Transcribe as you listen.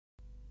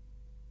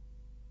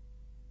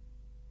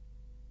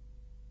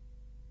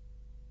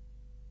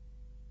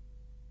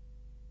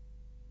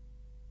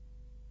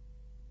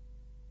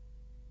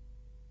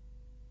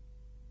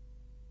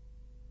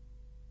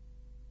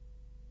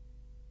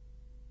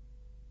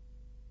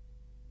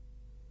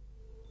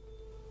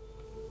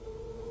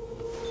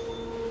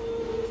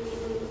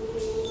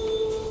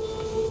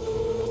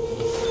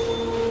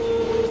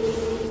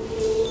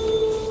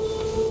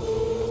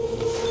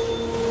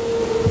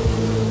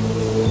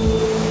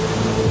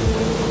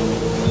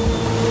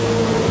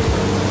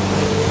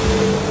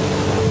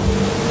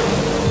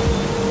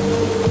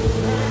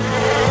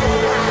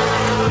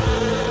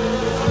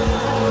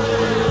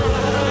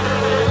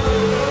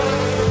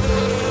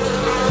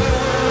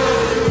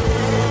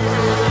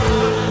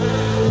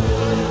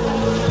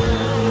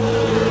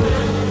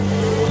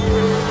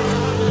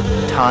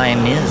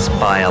time is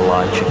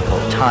biological.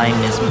 Time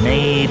is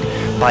made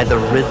by the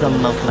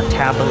rhythm of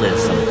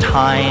metabolism.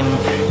 Time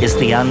is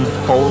the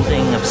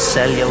unfolding of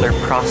cellular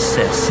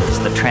processes,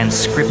 the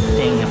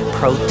transcripting of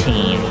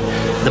protein,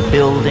 the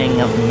building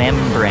of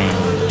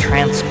membrane,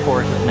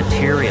 transport of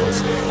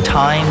materials.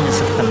 Time is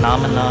a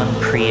phenomenon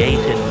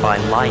created by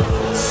life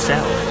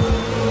itself.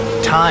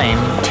 Time,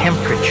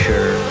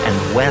 temperature,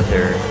 and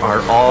weather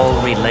are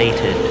all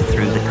related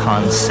through the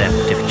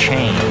concept of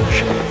change.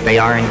 They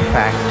are in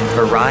fact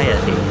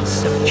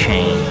varieties of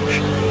change.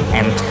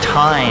 And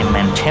time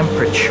and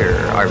temperature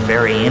are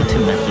very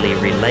intimately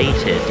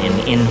related in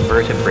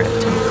invertebrate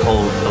and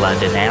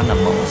cold-blooded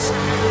animals.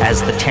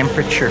 As the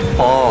temperature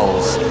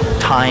falls,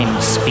 time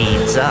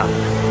speeds up.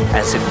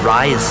 As it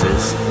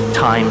rises,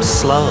 time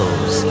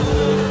slows.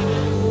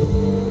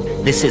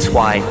 This is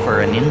why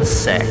for an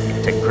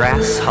insect, a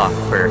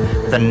grasshopper,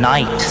 the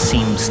night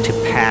seems to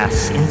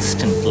pass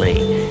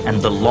instantly and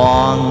the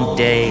long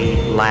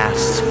day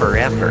lasts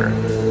forever.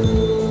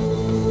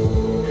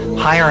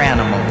 Higher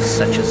animals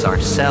such as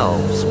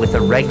ourselves, with a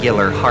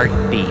regular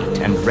heartbeat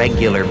and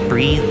regular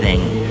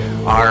breathing,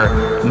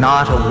 are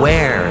not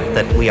aware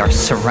that we are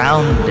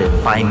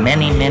surrounded by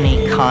many,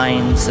 many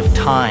kinds of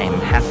time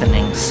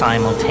happening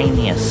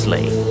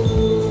simultaneously.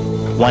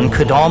 One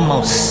could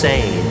almost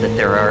say that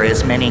there are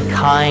as many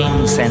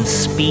kinds and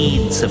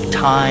speeds of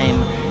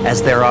time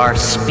as there are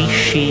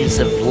species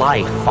of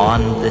life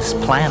on this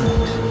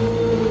planet.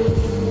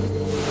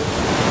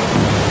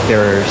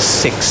 There are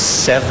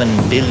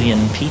 6-7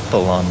 billion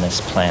people on this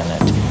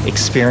planet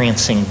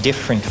experiencing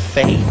different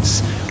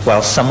fates.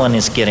 While someone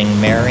is getting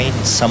married,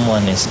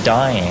 someone is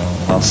dying.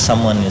 While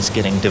someone is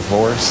getting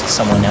divorced,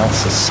 someone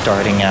else is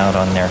starting out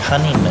on their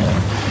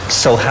honeymoon.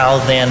 So how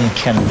then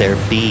can there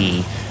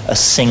be a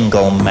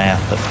single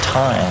map of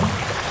time?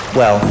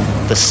 Well,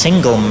 the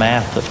single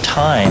map of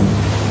time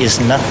is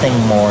nothing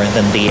more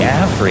than the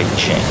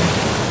averaging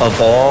of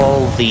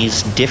all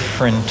these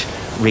different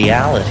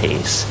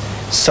realities.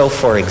 So,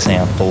 for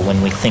example,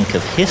 when we think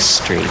of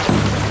history,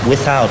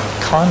 without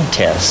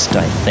contest,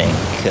 I think,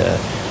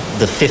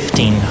 the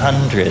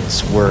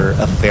 1500s were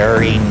a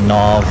very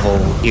novel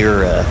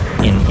era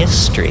in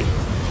history.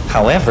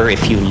 However,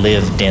 if you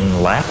lived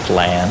in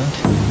Lapland,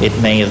 it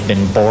may have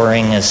been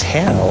boring as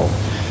hell.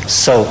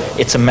 So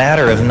it's a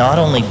matter of not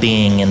only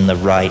being in the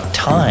right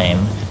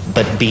time,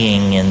 but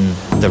being in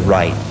the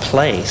right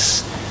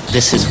place.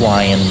 This is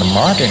why in the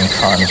modern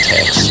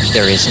context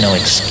there is no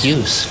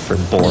excuse for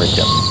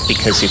boredom,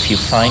 because if you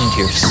find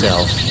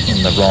yourself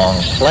in the wrong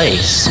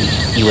place,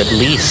 you at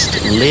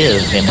least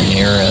live in an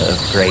era of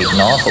great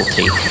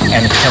novelty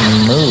and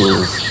can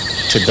move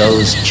to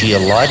those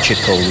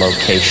geological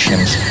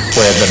locations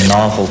where the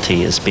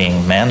novelty is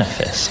being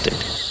manifested.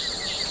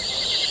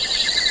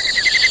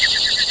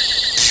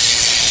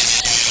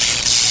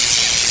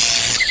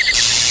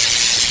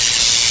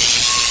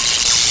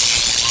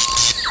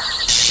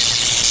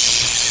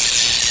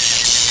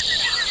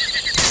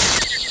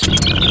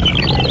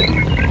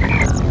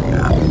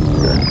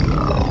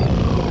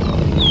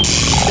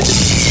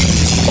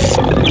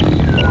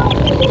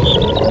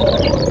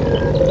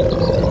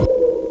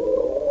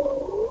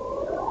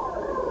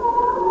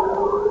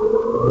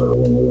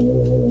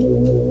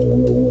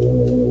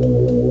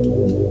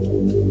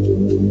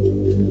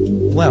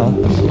 Well,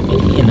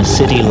 in a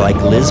city like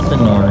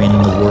Lisbon or in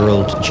the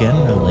world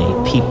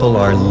generally, people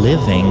are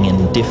living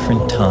in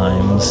different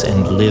times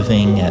and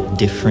living at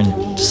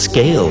different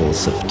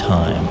scales of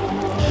time.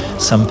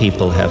 Some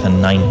people have a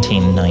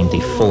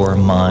 1994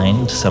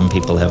 mind, some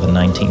people have a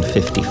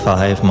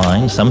 1955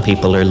 mind, some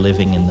people are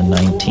living in the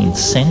 19th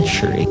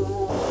century.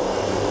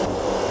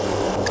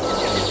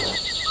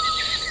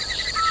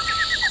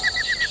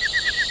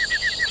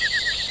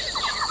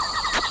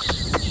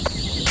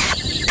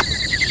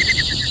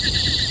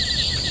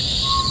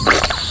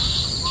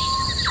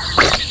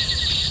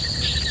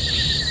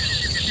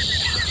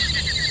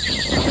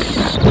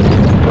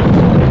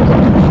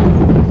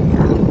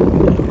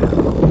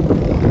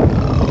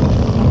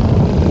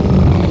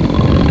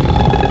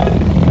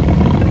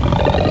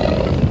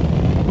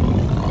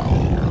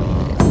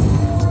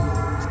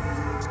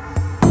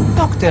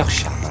 Dr.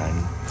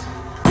 Sherman,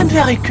 I'm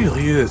very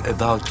curious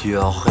about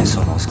your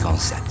resonance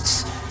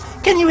concepts.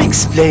 Can you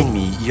explain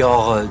me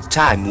your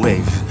time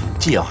wave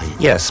theory?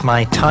 Yes,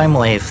 my time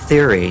wave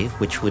theory,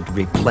 which would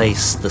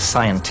replace the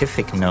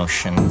scientific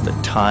notion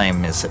that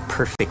time is a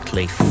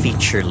perfectly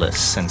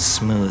featureless and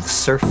smooth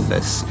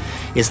surface,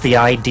 is the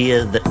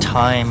idea that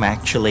time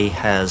actually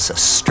has a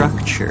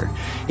structure.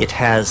 It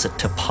has a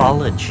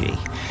topology.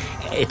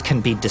 It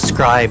can be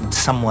described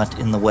somewhat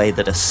in the way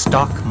that a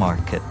stock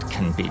market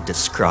can be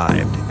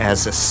described,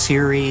 as a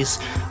series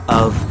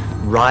of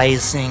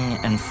rising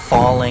and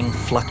falling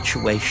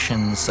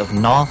fluctuations of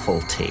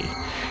novelty.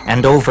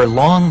 And over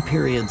long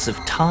periods of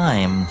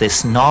time,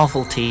 this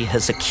novelty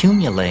has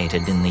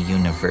accumulated in the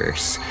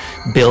universe,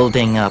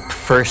 building up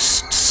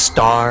first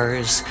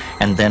stars,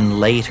 and then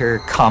later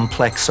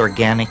complex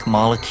organic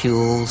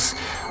molecules,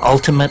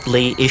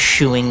 ultimately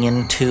issuing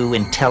into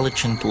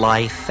intelligent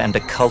life and a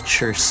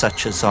culture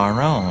such as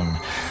our own.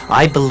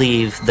 I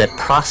believe that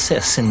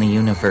process in the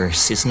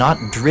universe is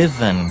not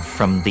driven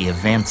from the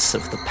events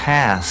of the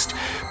past,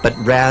 but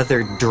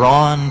rather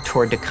drawn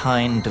toward a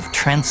kind of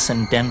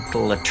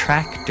transcendental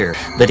attractor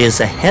that is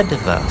ahead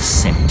of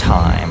us in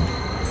time.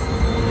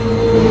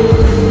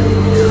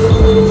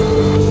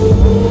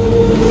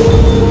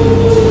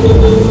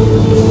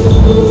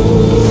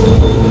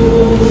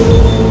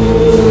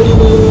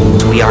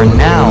 We are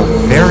now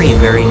very,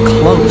 very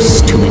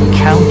close to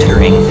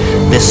encountering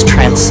this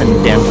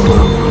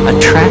transcendental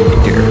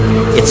attractor.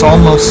 It's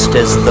almost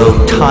as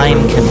though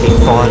time can be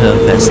thought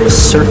of as the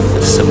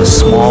surface of a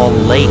small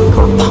lake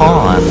or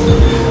pond.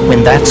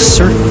 When that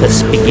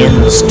surface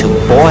begins to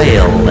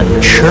boil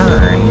and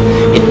churn,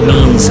 it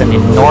means an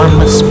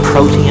enormous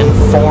protean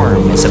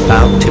form is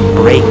about to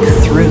break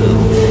through.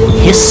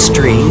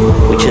 History,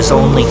 which is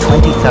only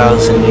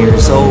 20,000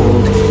 years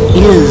old,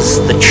 is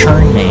the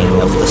churning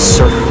of the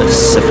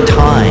surface of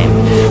time.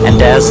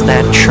 And as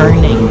that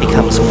churning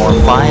becomes more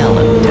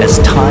violent, as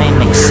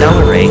time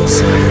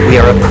accelerates, we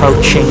are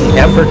approaching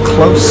ever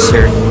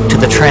closer to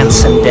the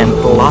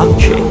transcendental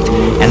object.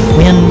 And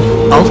when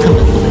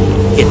ultimately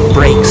it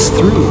breaks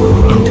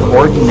through into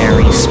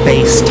ordinary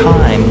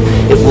space-time,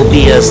 it will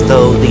be as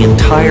though the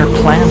entire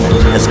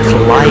planet has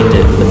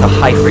collided with a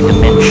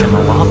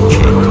hyperdimensional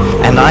object.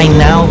 And I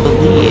now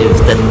believe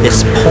that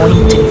this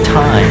point in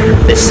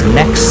time, this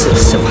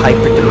nexus of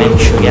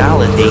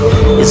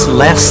hyperdimensionality, is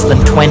less than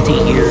 20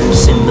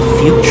 years in the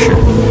future.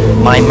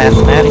 My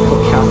mathematical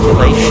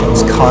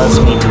calculations cause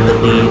me to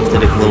believe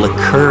that it will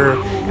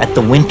occur at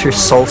the winter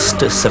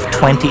solstice of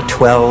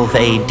 2012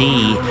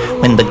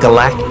 AD, when the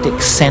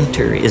galactic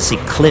center is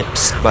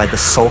eclipsed by the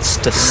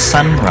solstice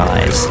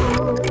sunrise.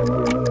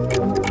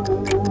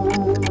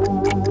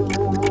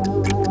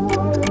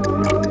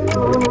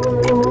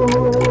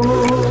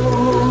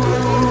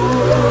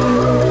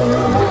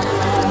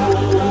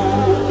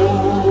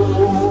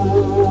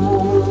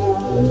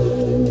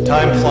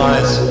 Time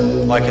flies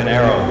like an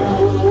arrow.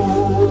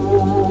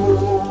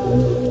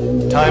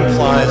 Time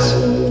flies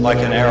like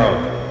an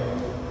arrow.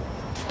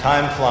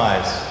 Time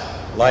flies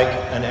like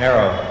an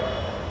arrow.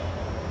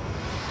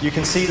 You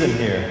can see them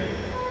here,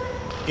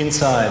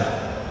 inside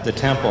the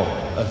temple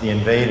of the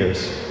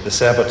invaders, the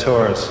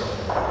saboteurs.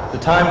 The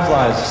time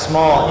flies,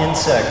 small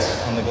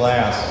insects on the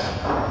glass.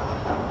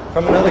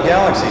 From another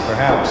galaxy,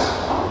 perhaps.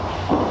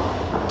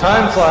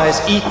 Time flies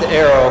eat the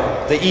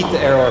arrow, they eat the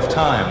arrow of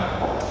time.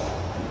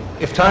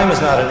 If time is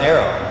not an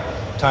arrow,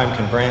 time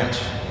can branch.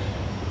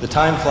 The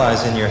time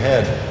flies in your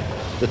head.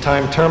 The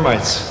time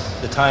termites,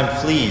 the time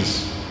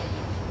flees.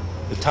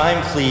 The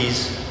time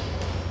flees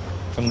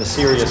from the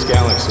Sirius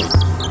galaxy.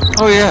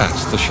 Oh yeah,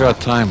 it's the short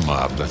time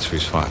mob that's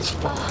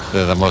responsible.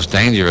 They're the most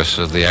dangerous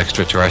of the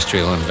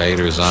extraterrestrial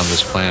invaders on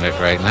this planet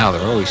right now.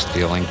 They're always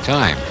stealing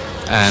time.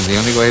 And the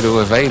only way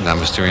to evade them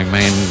is to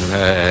remain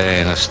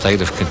in a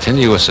state of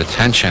continuous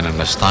attention and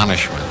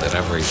astonishment at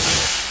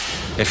everything.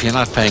 If you're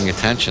not paying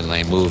attention,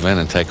 they move in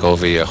and take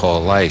over your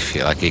whole life.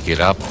 You get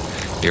up,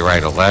 you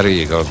write a letter,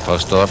 you go to the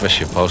post office,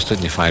 you post it,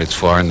 and you find it's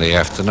 4 in the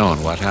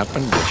afternoon. What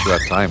happened? The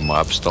short time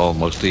mob stole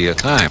most of your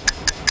time.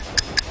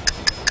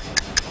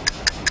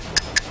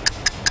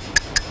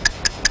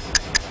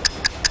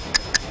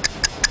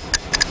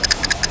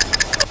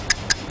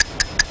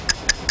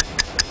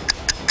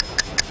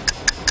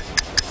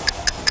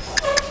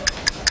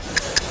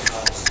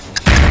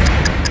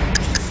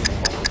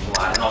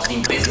 A nossa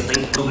empresa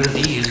tem que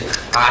progredir.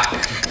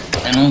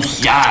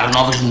 Anunciar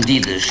novas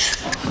medidas.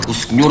 O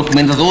senhor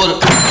comendador...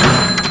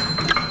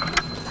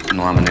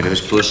 Não há maneira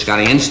das pessoas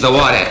chegarem antes da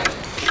hora.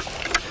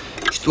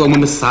 Isto é uma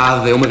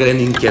maçada, é uma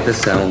grande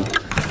inquietação.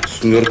 O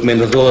senhor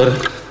comendador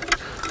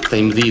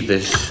tem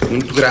medidas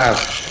muito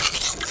graves.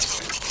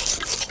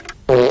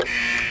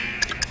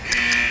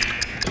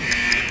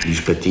 E os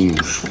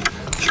patinhos?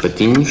 Os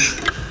patinhos?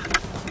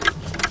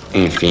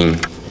 Enfim.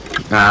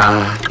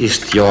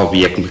 Este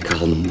hobby é que me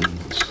calma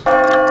muito.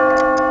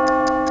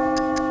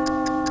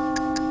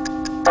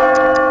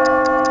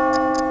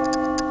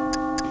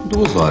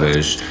 Duas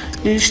horas.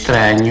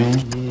 Estranho.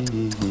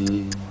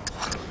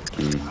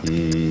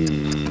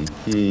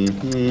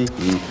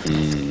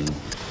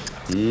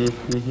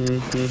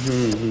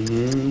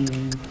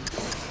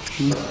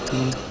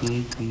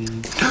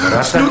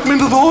 Senhor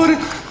Comendador,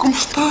 como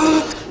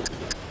está?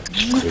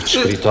 Estes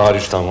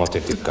escritórios estão um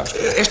autêntico caso.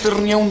 Esta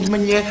reunião de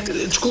manhã,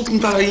 desculpe-me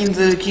estar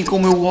ainda aqui com o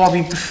meu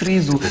hobby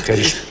preferido. Eu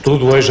quero isto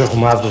tudo hoje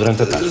arrumado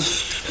durante a tarde.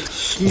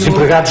 Os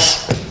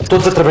empregados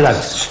todos a trabalhar.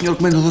 Senhor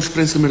Comendador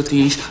Esperança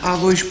Martins, há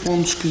 2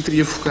 pontos que lhe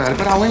queria focar.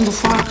 Para além do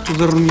facto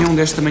da reunião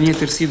desta manhã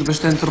ter sido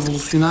bastante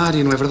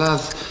revolucionária, não é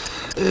verdade?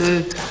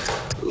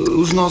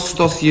 Os nossos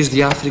dossiês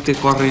de África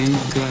correm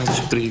graves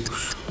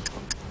perigos.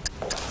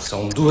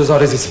 São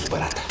 2h05,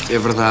 barata. É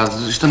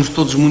verdade. Estamos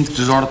todos muito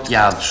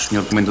desnorteados,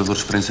 Sr. Comendador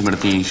Esperança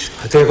Martins.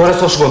 Até agora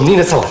só chegou a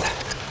menina salada.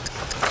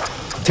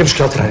 Temos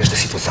que alterar esta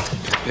situação.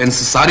 É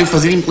necessário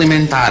fazer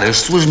implementar as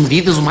suas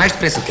medidas o mais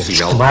depressa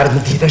possível. Temos que tomar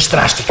medidas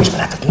drásticas,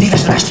 Barata.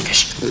 Medidas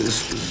drásticas.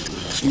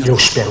 Eu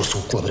espero a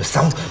sua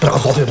colaboração para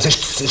resolvermos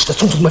este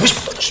assunto de uma vez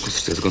por todas. Com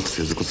certeza, com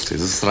certeza, com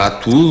certeza. Será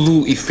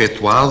tudo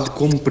efetuado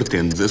como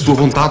pretende. A sua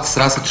vontade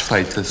será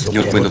satisfeita,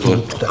 Sr.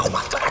 Comendador. Tudo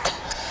arrumado, Barata.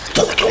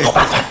 Tudo aquilo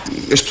arrumado.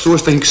 As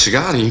pessoas têm que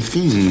chegar,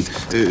 enfim.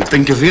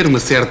 Tem que haver uma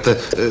certa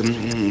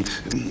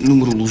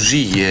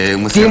numerologia,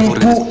 uma certa...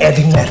 Tempo é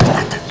dinheiro,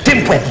 Barata.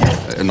 Tempo é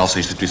dinheiro. A nossa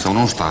instituição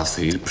não está a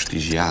sair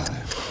prestigiada.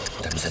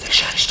 Estamos a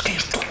deixar isto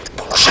cair tudo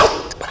pelo chão,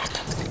 Barata.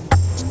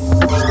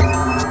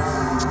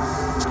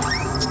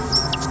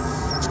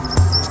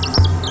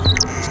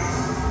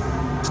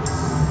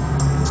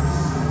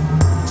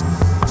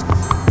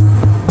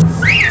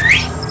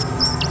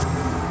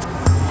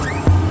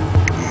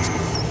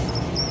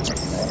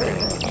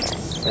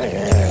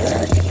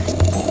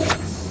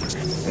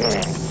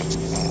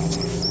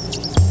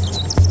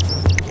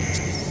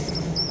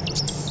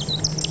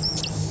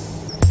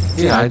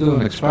 Yeah, I do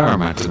an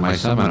experiment in my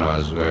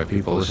seminars where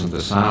people listen to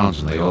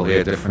sounds and they all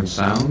hear different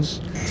sounds.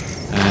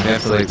 And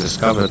after they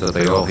discover that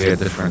they all hear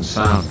different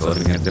sounds,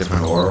 living in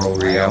different oral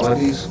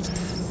realities,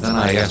 then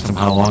I ask them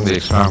how long the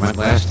experiment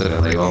lasted,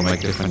 and they all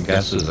make different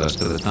guesses as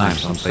to the time.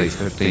 Some say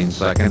 15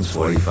 seconds,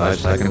 45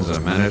 seconds,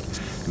 a minute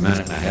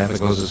and a half. It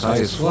goes as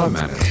high as 4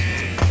 minutes.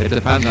 It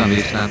depends on the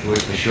extent to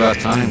which the short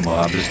time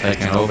mob is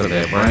taking over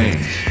their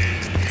brains.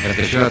 If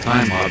the short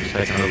time mob is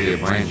taking over your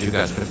brains, you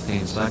got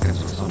 15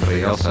 seconds, and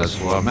somebody else has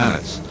 4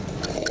 minutes.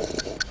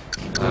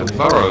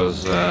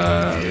 Burroughs,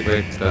 the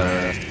great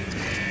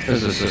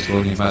physicist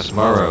William S.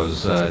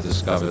 Burroughs,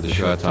 discovered the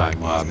short time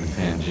mob in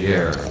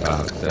Tangier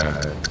about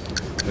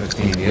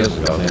 15 years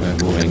ago. They've been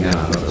moving in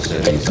on other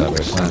cities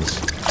ever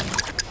since.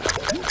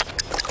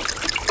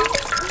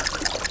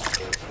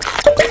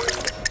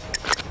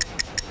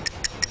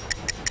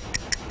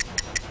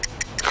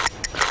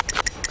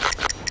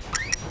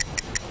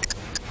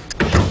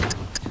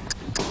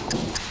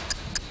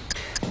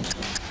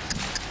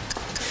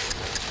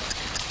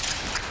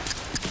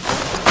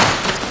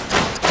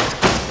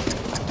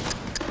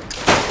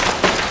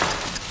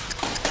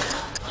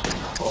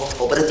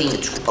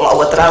 Desculpa lá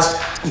o atraso,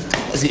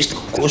 mas isto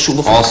com a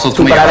chuva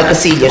foi parar a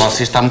Cacilhas.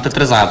 Você está muito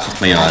atrasado,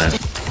 Sr. Maior.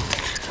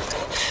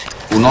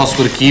 O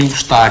nosso arquivo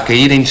está a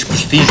cair em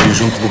desprestígio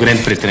junto do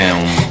grande pretrão.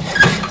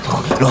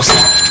 Nossa,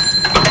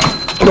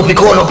 não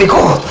picou, não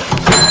picou.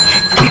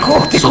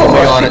 Sr.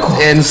 Maior,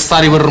 é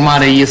necessário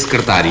arrumar aí a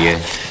secretária.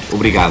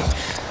 Obrigado.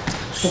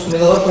 O Sr.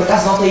 Comendador, por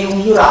acaso, não tem um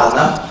melhoral,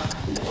 não?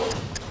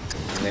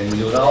 Nem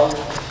melhoral,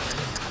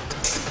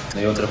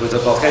 nem outra coisa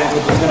qualquer que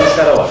eu consiga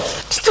chegar a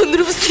horas. Estou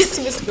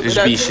nervosíssima, Sr. As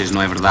bichas,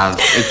 não é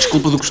verdade? A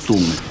desculpa do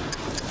costume.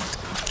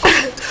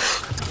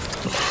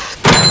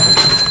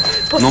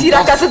 Posso ir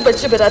à casa de banho,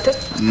 Sr. Barata?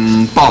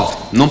 Pode.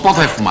 Não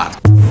pode é fumar.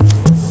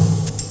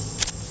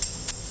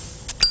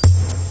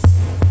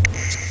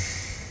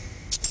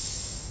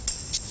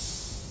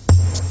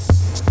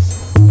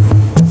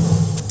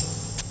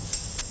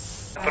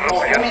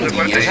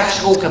 Já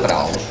chegou o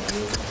Cabral.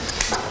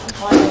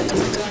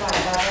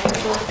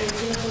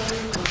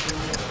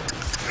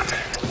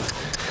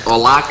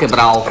 Olá,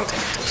 Cabral.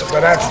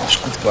 Barata,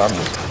 desculpa-me.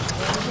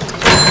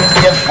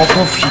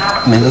 Faltou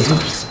comendador.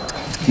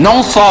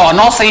 Não só a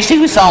nossa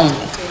instituição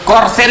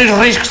corre sérios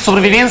riscos de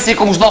sobrevivência,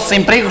 como os nossos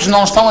empregos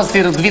não estão a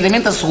ser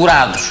devidamente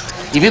assegurados.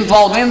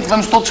 Eventualmente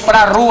vamos todos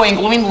para a rua,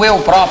 incluindo eu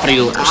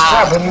próprio.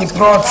 Sabe, a minha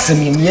prótese, a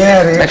minha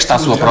mulher... Como é que está a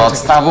sua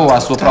prótese? Está boa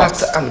a sua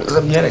prótese? Mas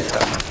a mulher é que está.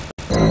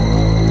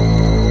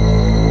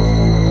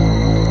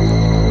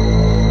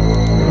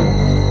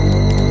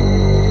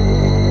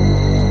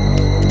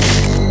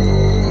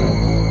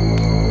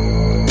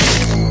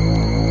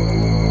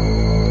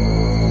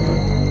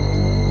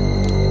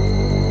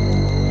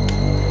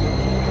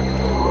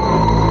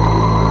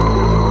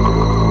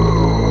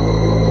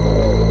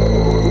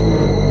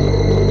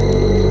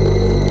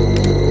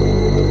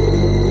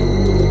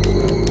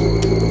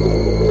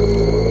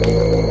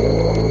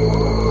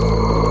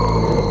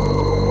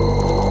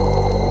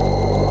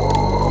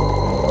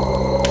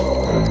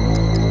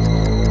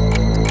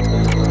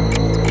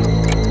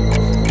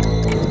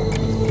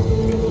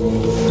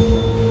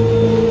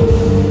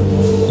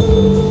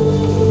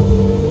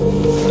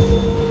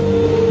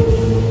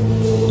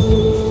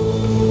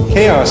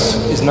 Chaos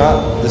is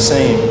not the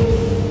same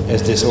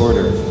as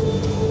disorder.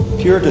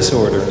 Pure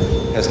disorder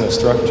has no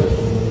structure.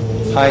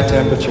 High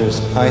temperatures,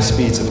 high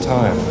speeds of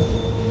time.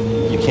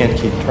 You can't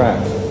keep track.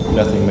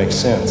 Nothing makes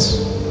sense.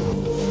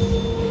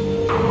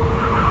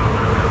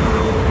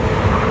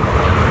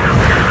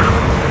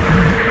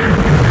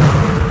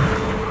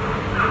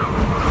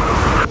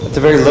 At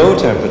the very low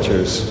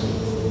temperatures,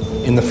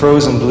 in the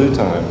frozen blue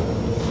time,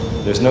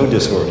 there's no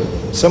disorder.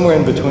 Somewhere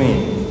in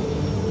between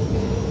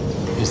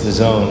is the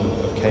zone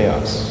of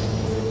chaos.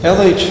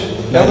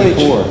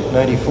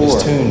 LH94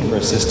 is tuned for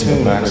a system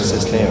of maximum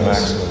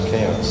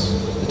chaos.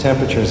 The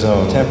temperature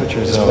zone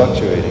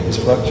is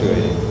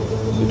fluctuating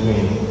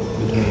between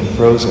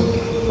froze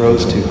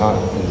too hot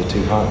and the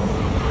too hot.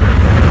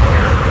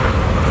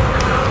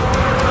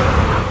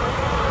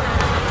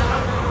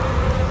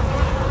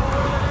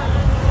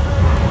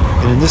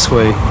 And in this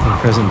way, in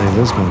present-day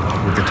Lisbon,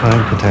 with the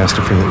time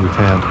catastrophe that we've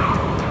had,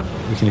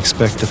 we can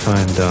expect to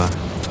find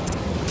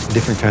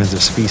different kinds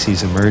of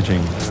species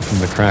emerging from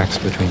the cracks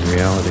between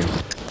reality.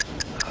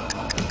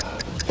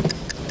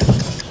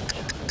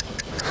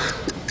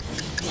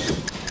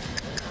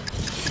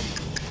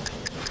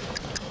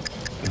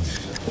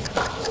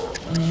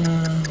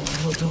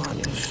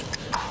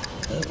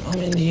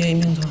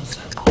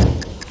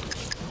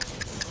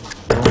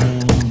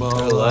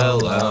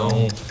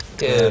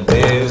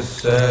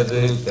 Cabeça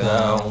de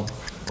cão,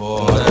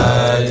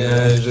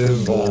 orelhas de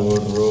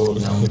burro,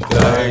 não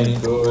tem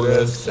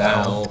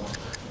coração.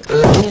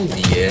 Bom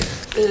dia.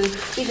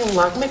 Diga-me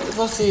lá, como é que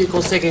você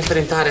consegue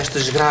enfrentar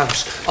estas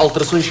graves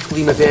alterações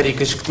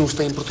climatéricas que nos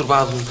têm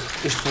perturbado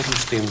estes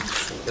últimos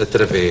tempos?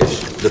 Através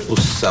da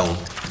possessão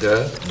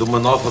de uma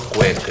nova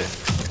cueca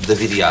da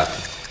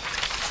Viriato,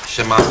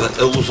 chamada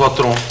a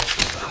Lusotron,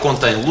 que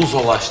contém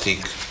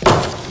lusolastic,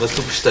 uma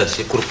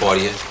substância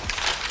corpórea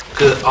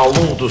que ao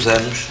longo dos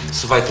anos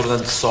se vai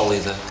tornando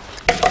sólida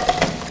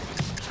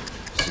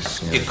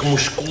e que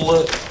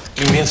muscula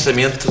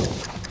imensamente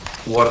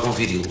o órgão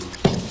viril.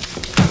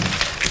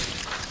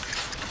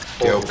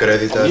 É o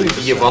crédito à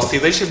habitação. E a vossa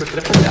deixa-me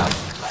atrapalhado.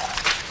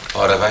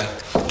 Ora bem.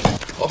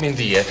 Oh,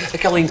 Mendia,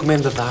 aquela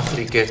encomenda da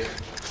África.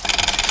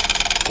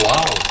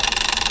 Uau!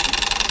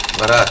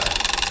 Barato.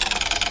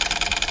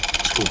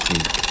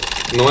 Desculpe-me.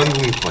 Não ando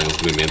muito bem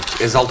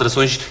ultimamente. As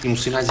alterações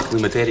emocionais e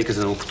climatéricas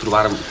andam a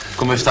perturbar-me.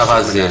 Como eu estava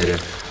a dizer,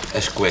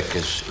 as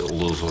cuecas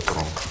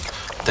Lusotron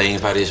têm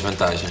várias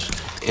vantagens,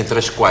 entre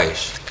as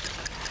quais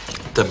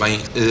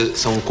também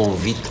são um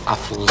convite à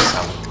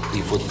felação.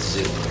 E vou-te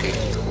dizer porquê.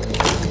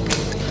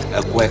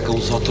 A cueca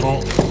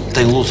Lusotron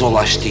tem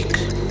lusolastic,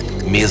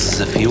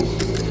 meses a fio.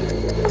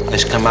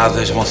 As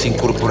camadas vão se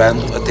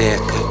incorporando até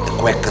a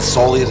cueca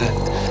sólida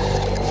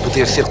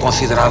poder ser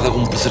considerada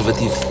um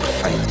preservativo perfeito.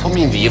 Oh,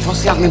 Mendia,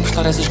 você há de me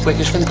emprestar essas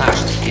cuecas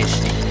fantásticas.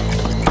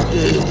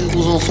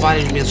 Usam-se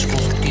vários meses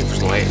consecutivos,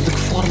 não é? De que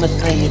forma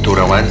tem?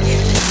 Duram anos.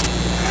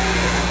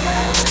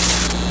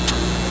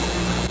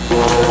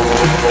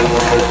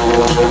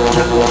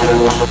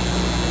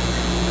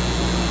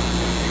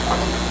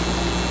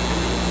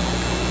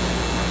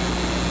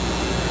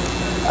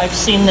 I've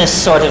seen this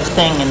sort of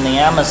thing in the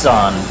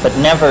Amazon, but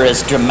never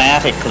as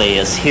dramatically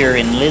as here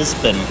in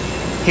Lisbon.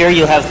 Here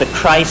you have the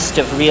Christ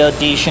of Rio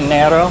de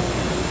Janeiro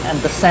and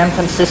the San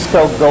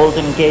Francisco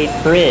Golden Gate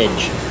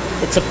Bridge.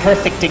 It's a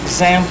perfect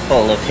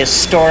example of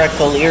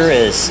historical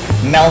eras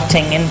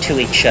melting into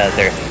each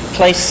other.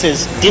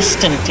 Places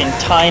distant in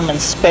time and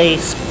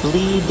space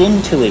bleed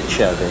into each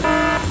other.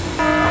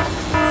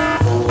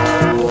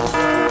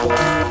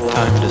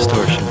 Time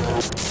distortion.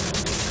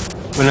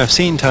 When I've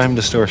seen time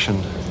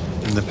distortion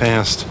in the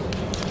past,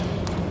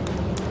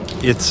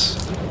 it's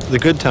the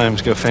good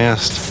times go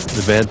fast,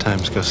 the bad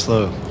times go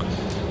slow.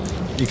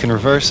 You can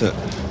reverse it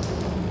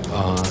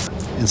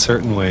in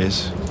certain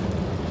ways.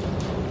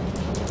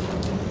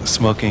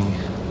 Smoking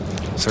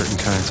certain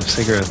kinds of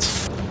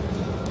cigarettes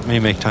may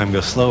make time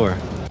go slower.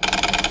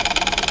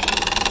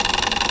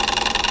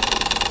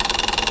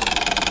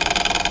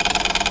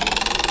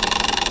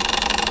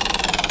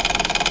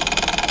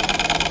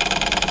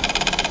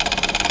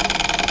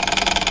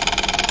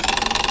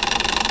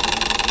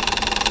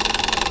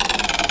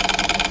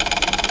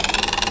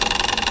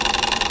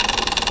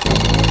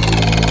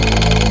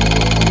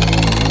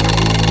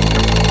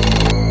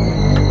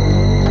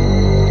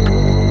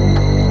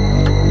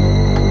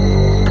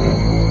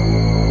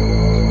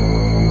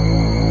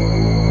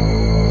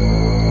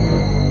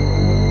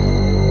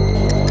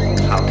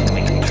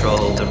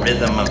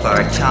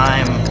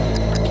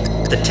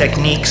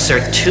 Techniques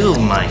are two,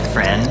 my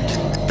friend.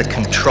 The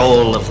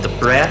control of the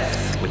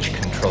breath, which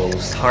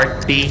controls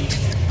heartbeat,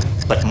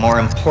 but more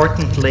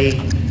importantly,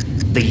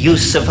 the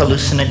use of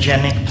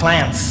hallucinogenic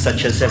plants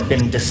such as have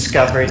been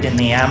discovered in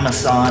the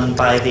Amazon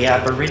by the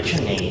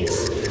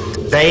Aborigines.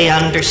 They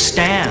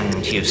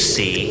understand, you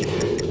see,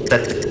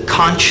 that the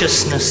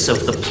consciousness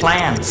of the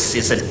plants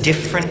is a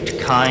different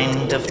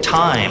kind of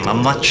time, a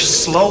much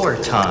slower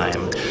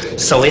time.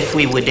 So if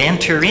we would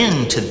enter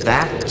into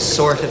that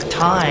sort of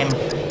time,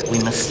 we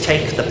must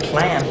take the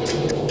plant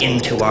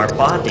into our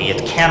body.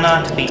 It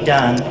cannot be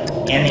done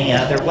any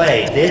other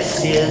way.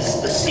 This is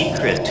the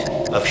secret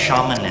of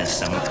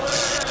shamanism.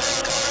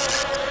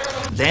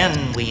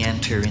 Then we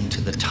enter into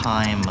the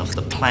time of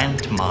the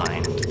plant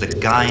mind, the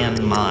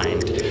Gaian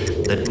mind,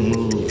 that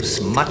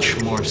moves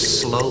much more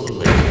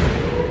slowly.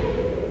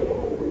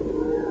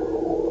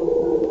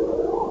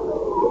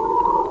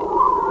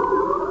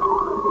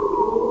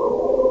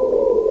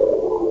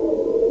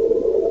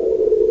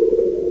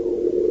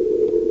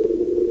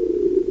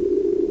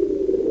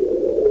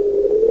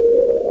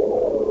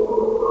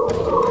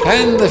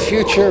 Can the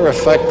future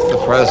affect the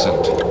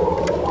present?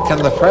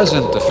 Can the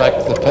present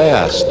affect the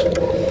past?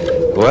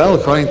 Well,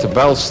 according to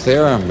Bell's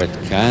theorem, it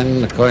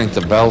can. According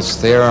to Bell's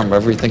theorem,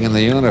 everything in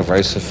the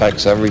universe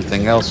affects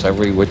everything else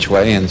every which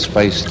way in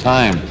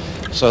space-time.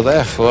 So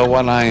therefore,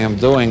 what I am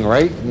doing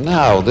right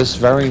now, this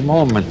very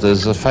moment,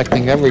 is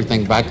affecting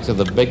everything back to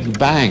the Big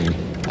Bang.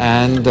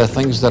 And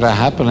things that are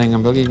happening a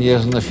million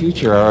years in the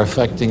future are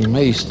affecting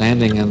me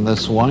standing in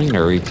this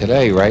winery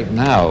today, right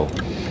now.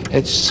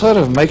 It sort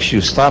of makes you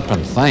stop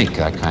and think,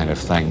 that kind of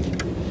thing.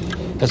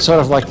 It's sort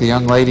of like the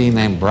young lady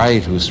named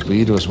Bright, whose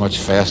speed was much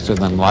faster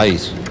than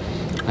light.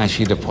 And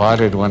she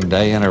departed one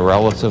day in a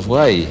relative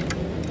way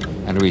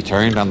and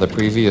returned on the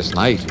previous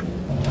night.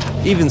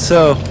 Even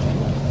so,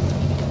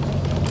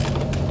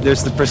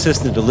 there's the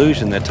persistent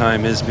illusion that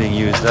time is being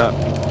used up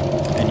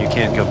and you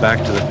can't go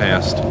back to the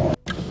past.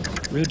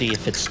 Rudy,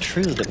 if it's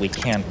true that we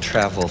can't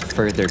travel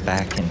further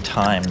back in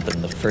time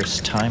than the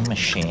first time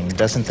machine,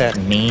 doesn't that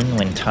mean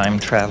when time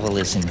travel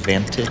is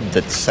invented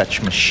that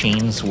such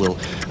machines will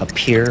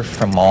appear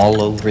from all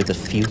over the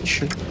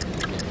future?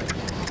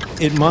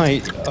 It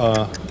might.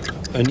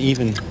 An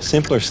even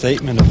simpler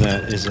statement of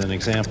that is an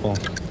example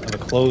of a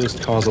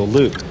closed causal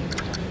loop,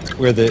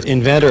 where the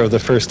inventor of the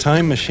first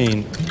time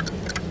machine,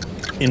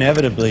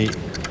 inevitably,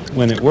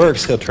 when it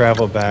works, he'll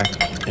travel back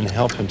and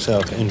help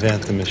himself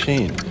invent the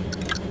machine.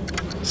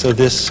 So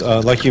this,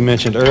 like you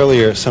mentioned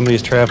earlier,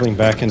 somebody's traveling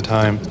back in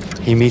time,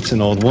 he meets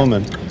an old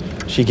woman,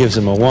 she gives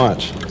him a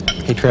watch.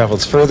 He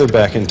travels further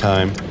back in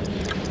time,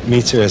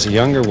 meets her as a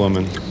younger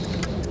woman,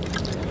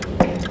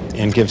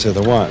 and gives her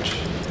the watch.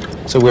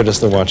 So where does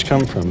the watch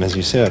come from, as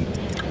you said?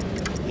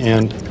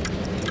 And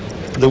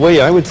the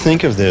way I would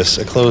think of this,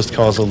 a closed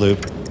causal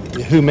loop,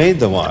 who made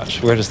the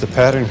watch? Where does the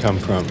pattern come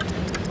from?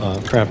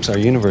 Perhaps our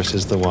universe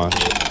is the watch.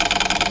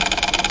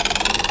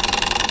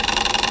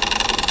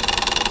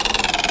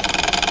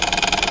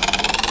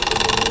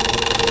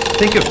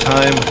 Think of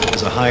time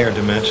as a higher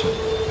dimension,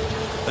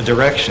 a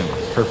direction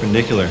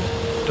perpendicular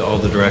to all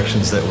the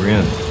directions that we're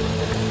in.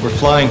 We're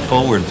flying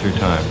forward through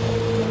time.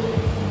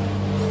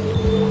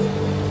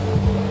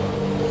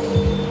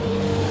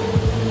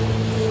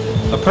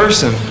 A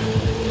person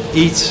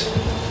eats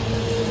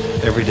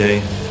every day,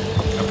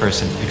 a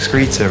person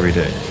excretes every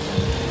day.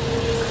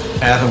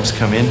 Atoms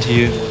come into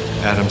you,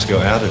 atoms go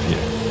out of you.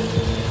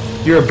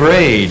 You're a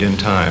braid in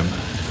time.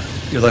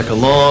 You're like a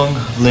long,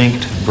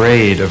 linked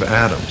braid of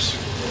atoms.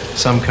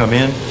 Some come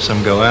in,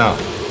 some go out.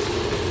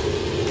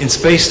 In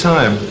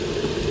space-time,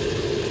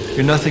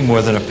 you're nothing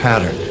more than a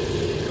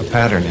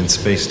pattern in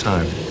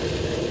space-time,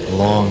 a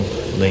long,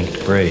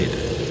 linked braid.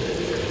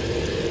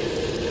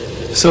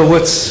 So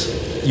what's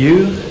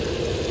you?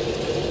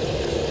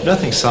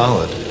 Nothing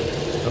solid.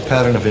 A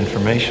pattern of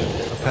information.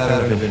 A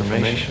pattern of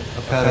information.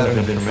 A pattern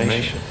of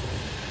information.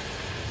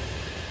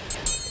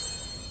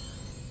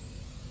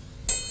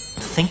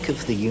 Think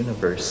of the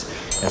universe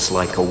as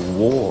like a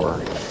war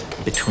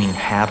between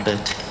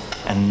habit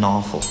and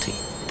novelty.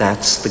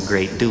 That's the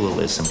great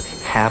dualism.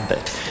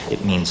 Habit,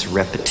 it means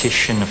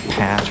repetition of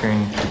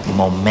pattern,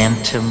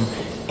 momentum,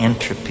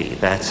 entropy.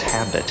 That's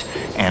habit.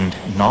 And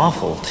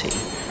novelty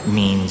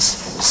means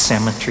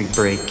symmetry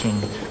breaking,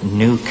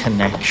 new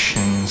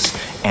connections,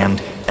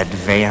 and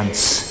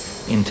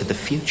advance into the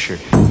future.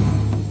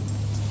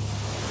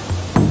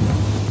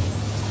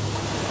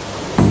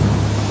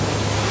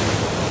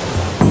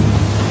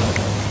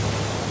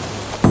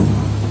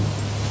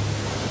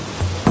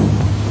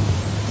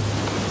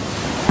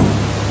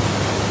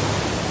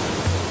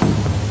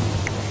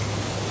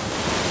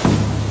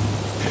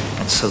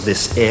 And so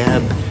this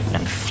ebb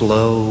and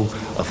flow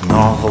of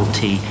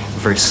novelty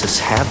versus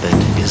habit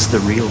is the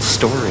real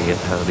story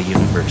of how the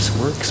universe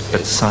works,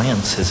 but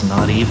science has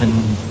not even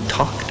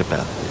talked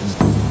about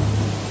it.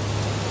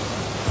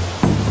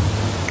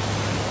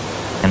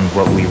 And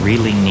what we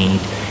really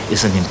need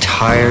is an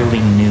entirely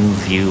new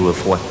view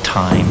of what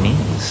time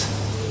is.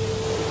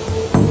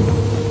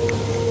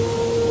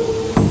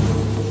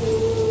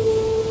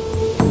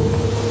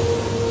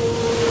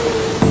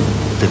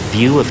 The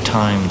view of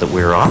time that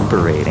we're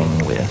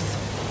operating with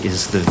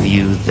is the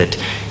view that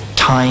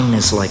time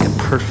is like a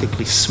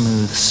perfectly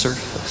smooth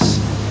surface.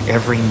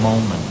 Every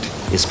moment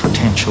is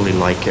potentially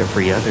like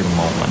every other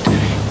moment.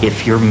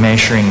 If you're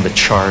measuring the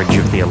charge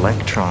of the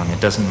electron, it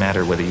doesn't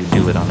matter whether you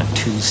do it on a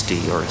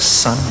Tuesday or a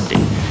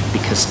Sunday,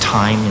 because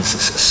time is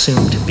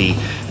assumed to be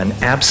an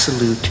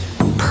absolute,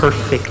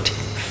 perfect,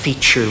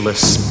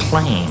 featureless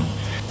plane.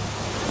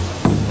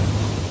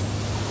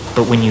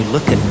 But when you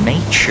look at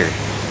nature,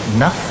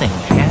 nothing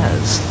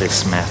has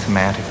this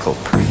mathematical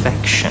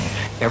perfection.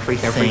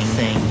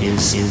 Everything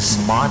is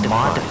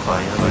modified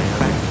by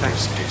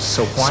factors.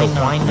 So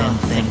why not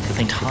think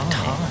of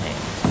time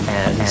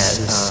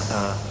as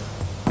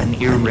an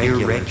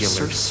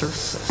irregular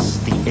surface,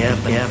 the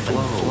ebb and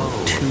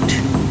flow, two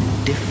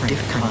different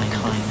kind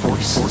of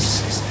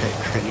forces that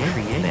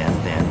create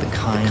then the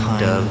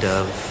kind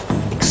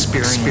of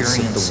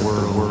experience of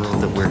the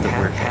world that we're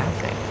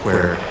having,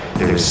 where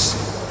there's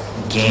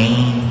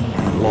gain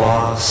and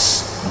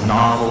loss,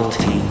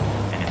 novelty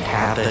and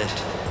habit,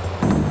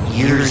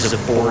 years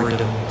of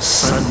boredom,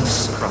 sudden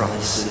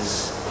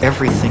surprises,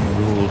 everything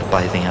ruled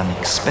by the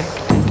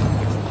unexpected.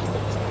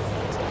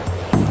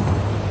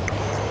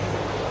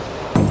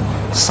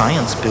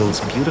 Science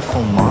builds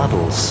beautiful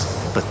models,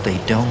 but they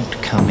don't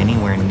come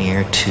anywhere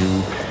near to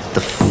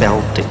the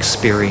felt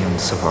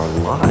experience of our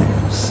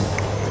lives.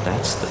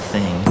 That's the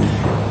thing.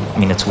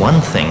 mean, it's one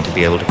thing to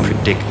be able to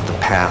predict the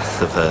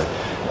path of an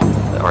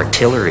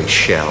artillery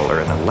shell or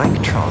an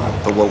electron,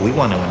 but what we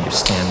want to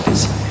understand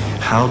is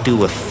how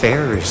do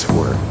affairs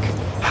work?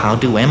 How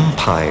do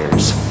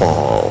empires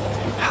fall?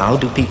 How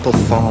do people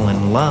fall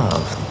in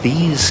love?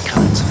 These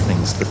kinds of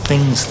things, the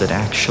things that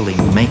actually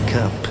make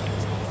up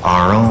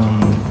our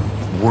own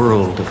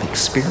world of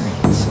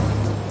experience.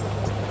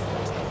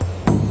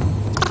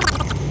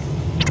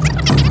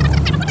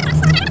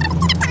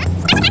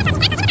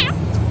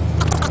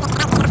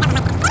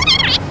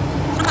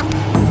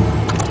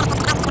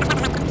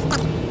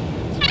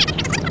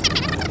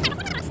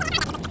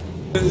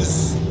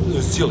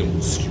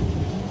 Silêncio.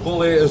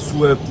 Qual é a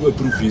sua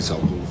profissão,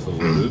 por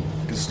favor?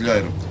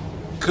 Cacilheiro.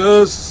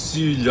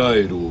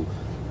 Cacilheiro.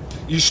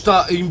 E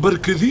está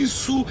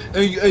embarcadiço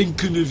em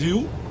que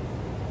navio?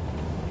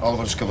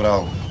 Álvares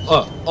Cabral.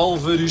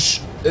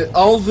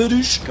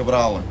 Álvares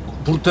Cabral.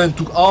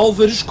 Portanto,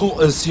 Álvares com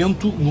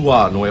acento no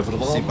A, não é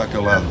verdade? Sim, para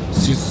aquele lado.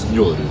 Sim,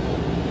 senhor.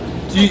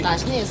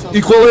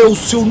 E qual é o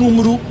seu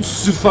número,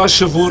 se faz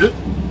favor?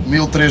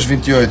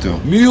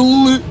 1328.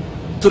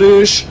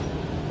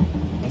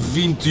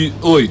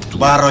 1328.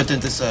 Barra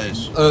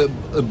 86.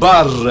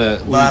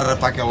 Barra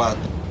para aquele lado.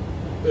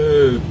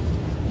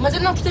 Mas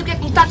eu não percebo porque é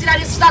que me está a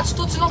tirar esses dados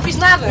todos e não fiz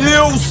nada.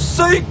 Eu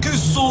sei que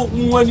sou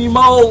um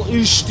animal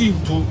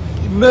extinto,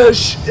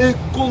 mas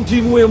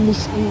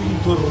continuemos o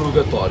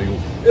interrogatório.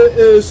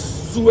 A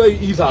sua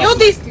idade. Eu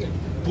disse-lhe.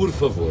 Por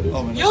favor.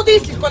 Eu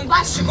disse-lhe quando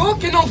lá chegou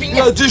que eu não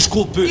vinha.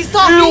 Desculpe, E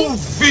só eu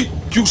vi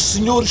que os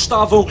senhores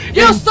estavam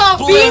Eu só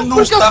vi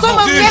porque eu sou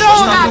uma mulher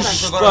honrada.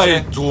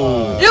 Respeito.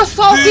 Eu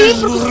só vi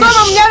porque sou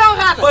uma mulher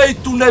honrada.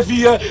 Respeito na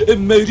via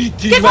marítima.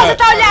 Quem você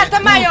está a olhar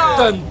também, ó?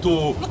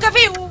 Portanto... Nunca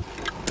viu?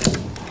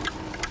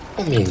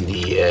 Hoje em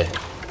dia,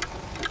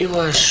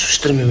 eu acho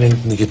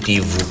extremamente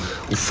negativo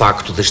o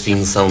facto da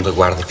extinção da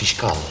Guarda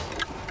Fiscal.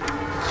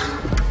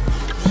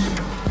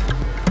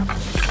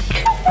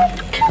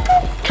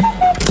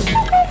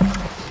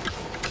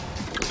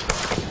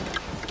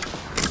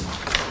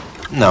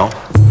 Não.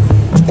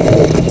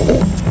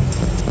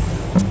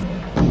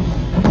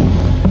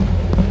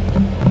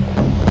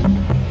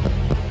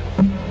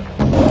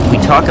 We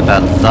talk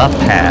about the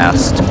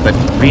past, but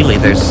really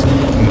there's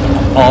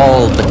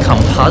all the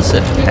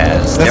composite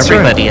past. That's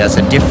Everybody has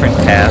a different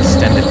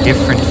past and a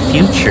different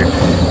future.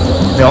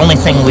 The only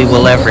thing we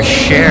will ever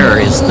share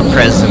is the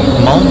present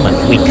moment.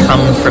 We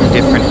come from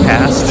different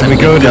pasts and we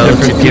go to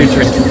different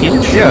futures.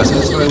 Yes,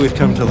 that's why we've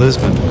come to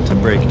Lisbon, to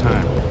break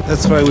time.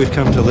 That's why we've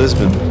come to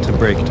Lisbon, to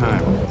break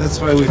time. That's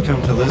why we've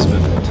come to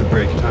Lisbon, to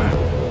break time.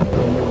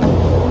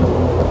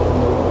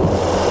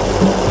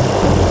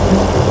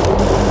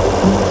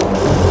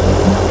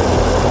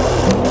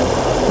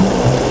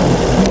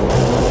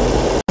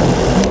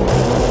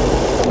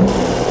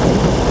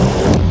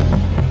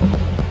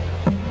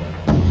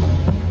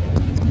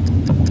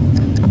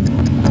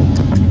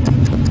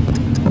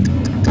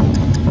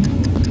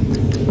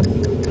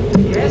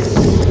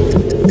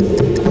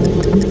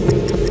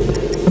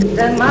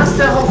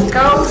 Master of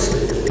Chaos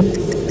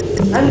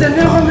and the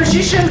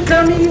Neuromagician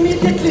coming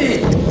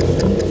immediately.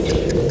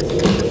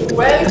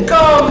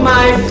 Welcome,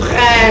 my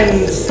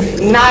friends.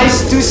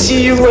 Nice to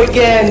see you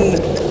again.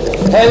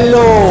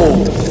 Hello.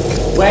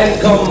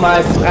 Welcome,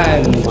 my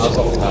friend.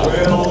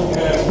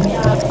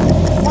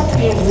 What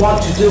we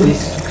want to do is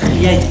to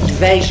create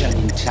evasion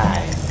in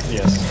time.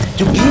 Yes.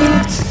 To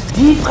build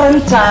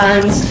different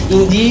times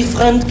in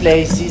different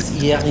places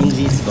here in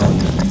Lisbon.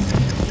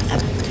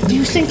 Do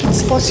you think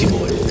it's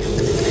possible?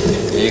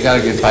 You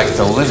gotta get back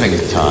to living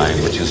time,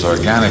 which is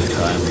organic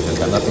time, because it's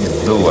got nothing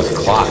to do with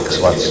clocks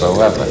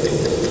whatsoever.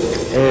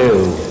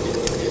 Oh.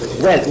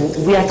 Well,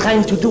 we are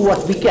trying to do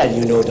what we can,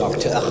 you know,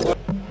 Doctor.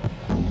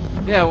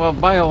 Yeah, well,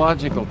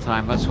 biological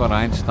time, that's what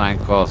Einstein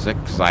calls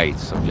Zeit,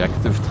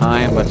 subjective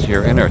time, that's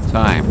your inner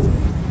time.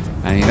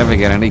 And you never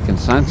get any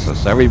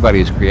consensus.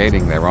 Everybody's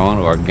creating their own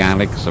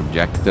organic,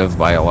 subjective,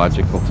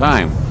 biological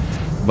time.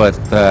 But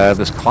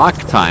this clock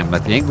time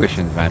that the English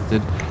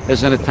invented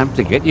is an attempt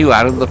to get you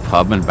out of the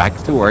pub and back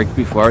to work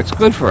before it's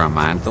good for a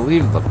man to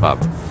leave the pub.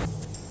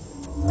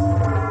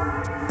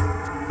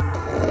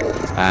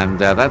 And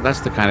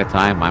that's the kind of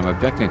time I'm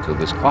objecting to,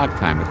 this clock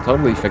time. It's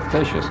totally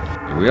fictitious.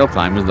 The real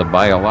time is the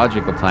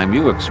biological time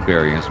you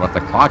experience. What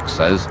the clock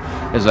says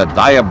is a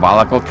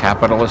diabolical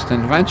capitalist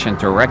invention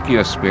to wreck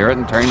your spirit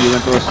and turn you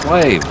into a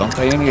slave. Don't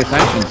pay any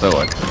attention to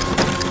it.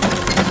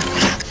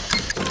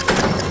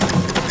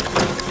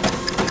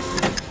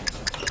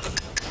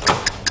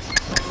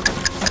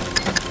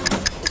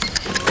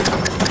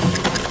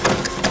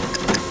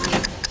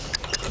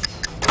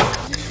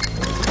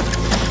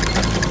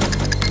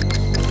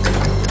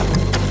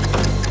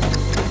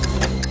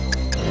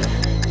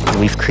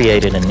 We've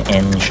created an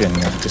engine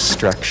of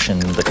destruction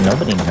that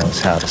nobody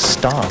knows how to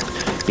stop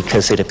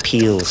because it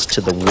appeals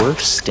to the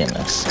worst in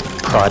us,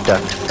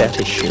 product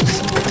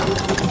fetishism.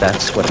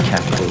 That's what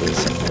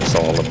capitalism is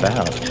all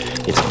about.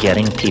 It's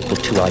getting people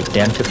to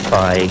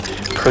identify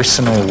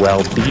personal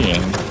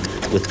well-being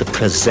with the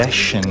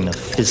possession of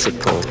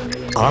physical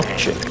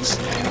objects.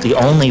 The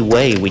only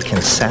way we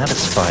can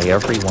satisfy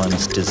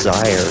everyone's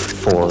desire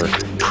for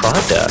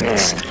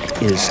products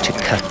is to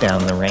cut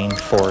down the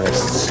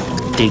rainforests,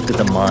 dig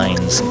the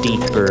mines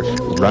deeper,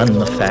 run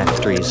the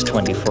factories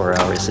 24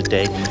 hours a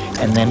day,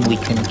 and then we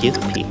can give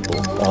people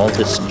all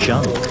this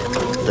junk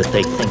that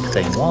they think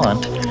they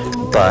want,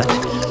 but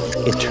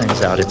it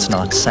turns out it's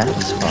not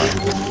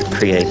satisfying. It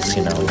creates,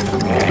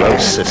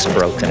 neurosis,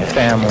 broken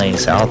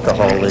families,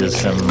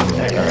 alcoholism,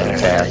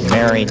 bad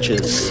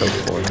marriages, so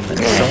forth and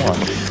so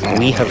on.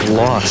 We have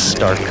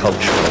lost our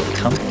cultural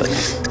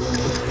compass.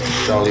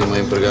 Está ali uma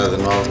empregada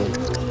nova,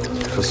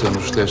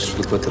 fazemos os testes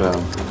do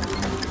patrão,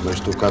 mas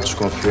estou cá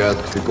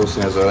desconfiado que ficou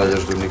sem as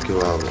orelhas do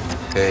aniquilado.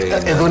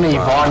 A dona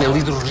Ivone,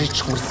 ali dos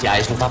registros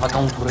comerciais, não estava cá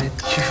um torrete?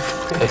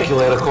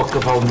 Aquilo era com o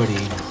cavalo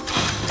marinho.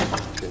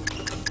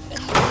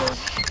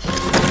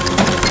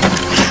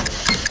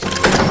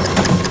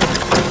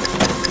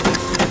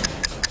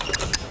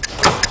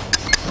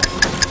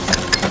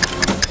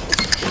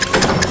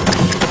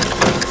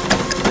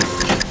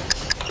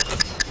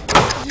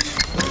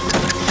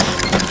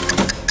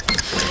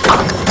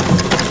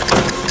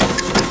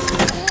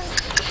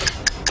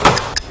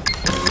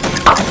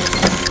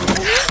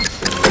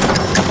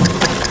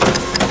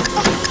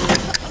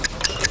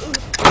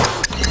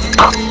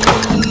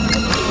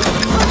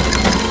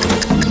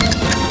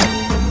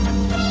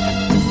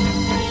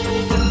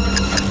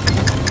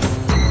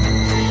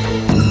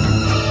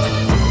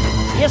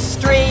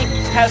 History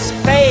has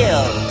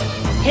failed.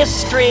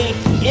 History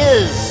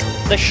is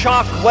the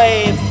shock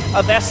wave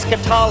of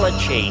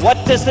eschatology.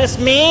 What does this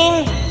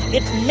mean?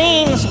 It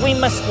means we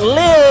must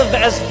live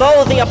as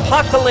though the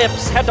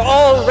apocalypse had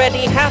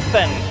already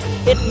happened.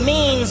 It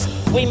means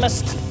we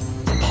must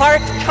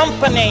part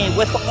company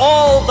with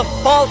all the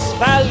false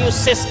value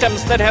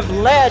systems that have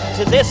led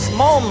to this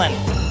moment.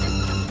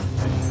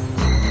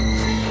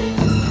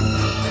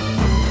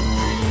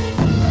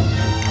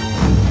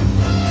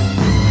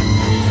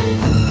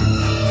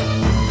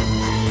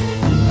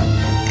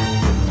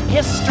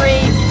 History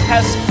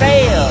has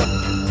failed.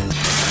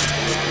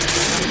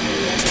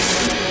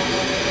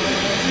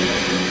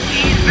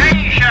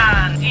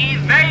 Evasion!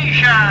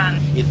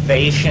 Evasion!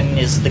 Evasion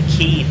is the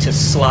key to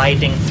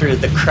sliding through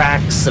the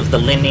cracks of the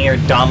linear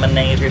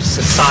dominator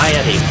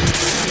society.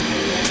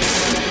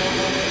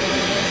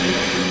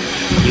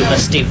 You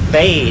must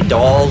evade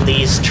all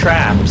these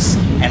traps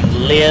and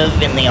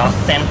live in the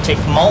authentic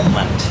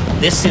moment.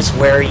 This is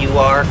where you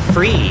are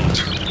free.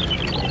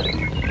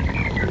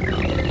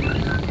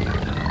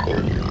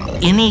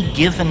 Any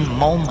given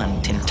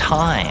moment in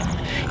time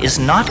is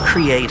not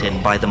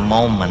created by the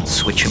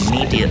moments which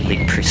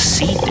immediately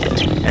precede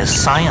it, as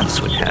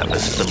science would have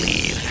us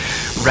believe.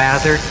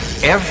 Rather,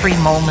 every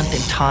moment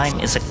in time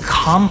is a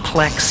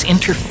complex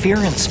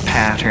interference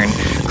pattern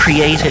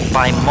created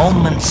by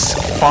moments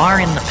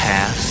far in the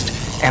past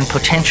and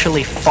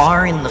potentially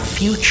far in the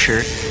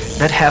future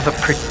that have a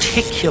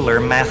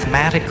particular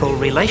mathematical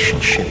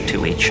relationship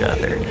to each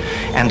other.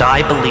 And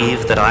I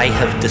believe that I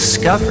have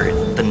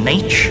discovered the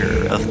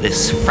nature of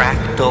this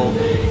fractal,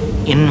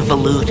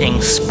 involuting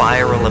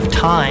spiral of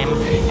time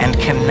and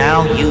can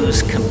now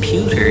use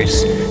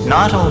computers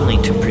not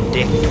only to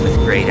predict with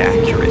great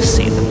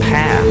accuracy the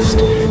past,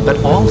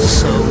 but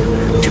also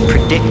to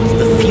predict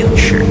the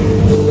future.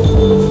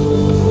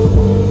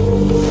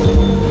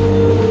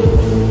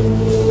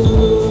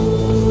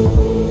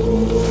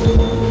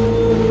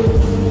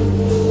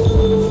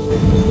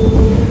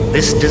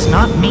 This does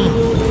not mean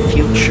the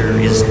future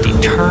is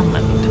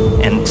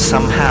determined and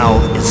somehow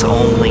is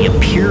only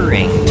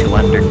appearing to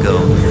undergo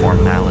the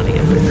formality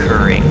of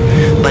occurring,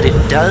 but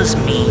it does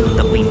mean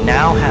that we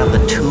now have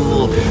a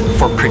tool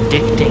for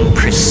predicting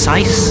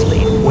precisely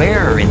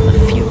where in the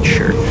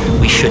future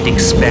we should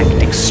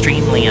expect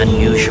extremely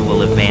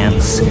unusual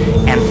events,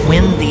 and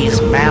when these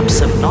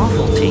maps of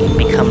novelty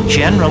become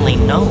generally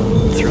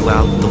known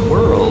throughout the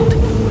world,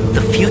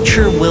 the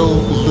future will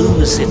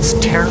lose its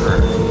terror.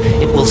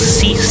 It will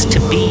cease to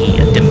be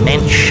a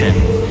dimension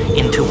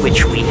into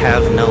which we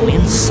have no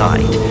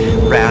insight.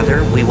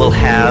 Rather, we will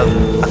have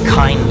a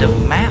kind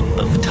of map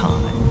of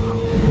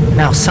time.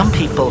 Now, some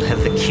people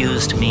have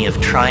accused me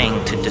of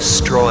trying to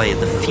destroy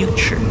the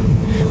future,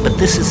 but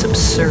this is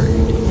absurd.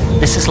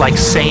 This is like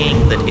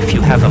saying that if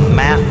you have a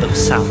map of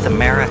South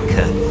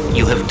America,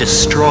 you have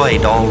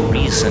destroyed all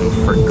reason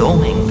for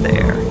going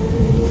there.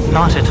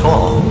 Not at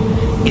all.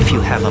 If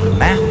you have a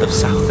map of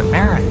South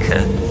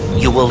America,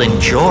 you will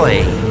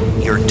enjoy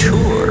your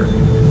tour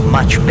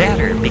much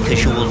better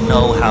because you will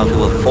know how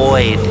to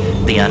avoid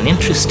the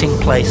uninteresting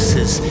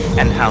places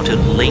and how to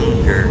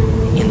linger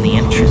in the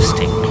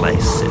interesting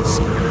places.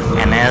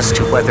 And as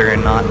to whether or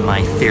not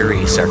my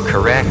theories are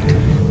correct,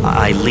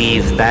 I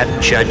leave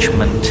that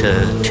judgment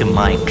to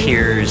my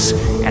peers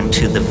and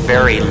to the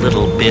very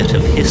little bit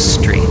of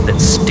history that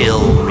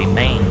still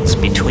remains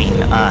between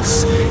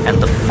us and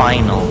the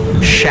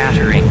final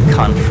shattering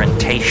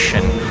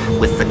confrontation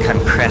with the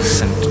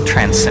concrescent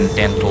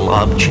transcendental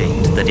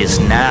object that is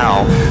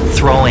now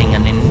throwing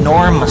an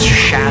enormous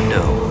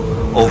shadow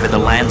over the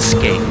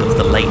landscape of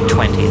the late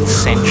 20th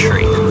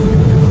century.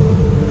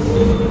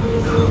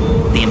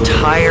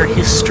 entire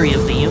history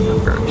of the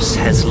universe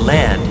has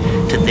led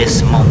to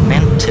this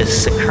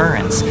momentous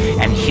occurrence,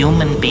 and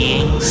human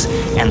beings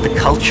and the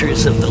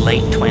cultures of the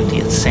late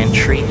 20th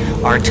century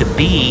are to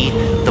be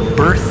the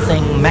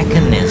birthing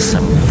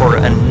mechanism for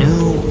a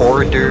new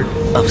order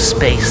of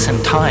space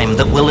and time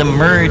that will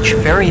emerge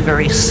very,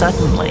 very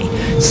suddenly.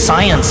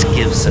 Science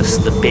gives us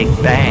the Big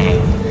Bang.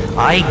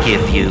 I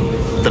give you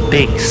the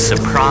big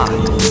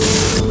surprise.